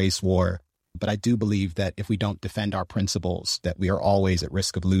inevitable race war, but I do believe that if we don't defend our principles, that we are always at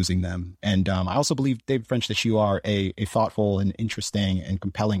risk of losing them. And I also believe, David French, that you are a thoughtful and interesting and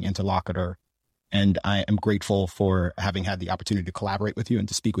compelling interlocutor. And I am grateful for having had the opportunity to collaborate with you and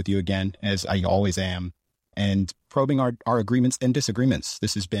to speak with you again, as I always am, and probing our agreements and disagreements.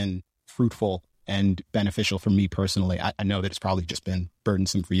 This has been fruitful and beneficial for me personally. I know that it's probably just been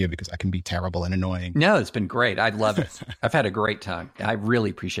burdensome for you because I can be terrible and annoying. No, it's been great. I love it. I've had a great time. I really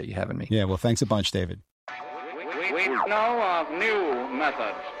appreciate you having me. Yeah, well, thanks a bunch, David. We know of new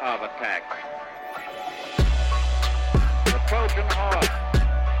methods of attack. The Trojan horse,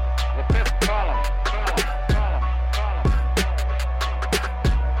 the fifth column.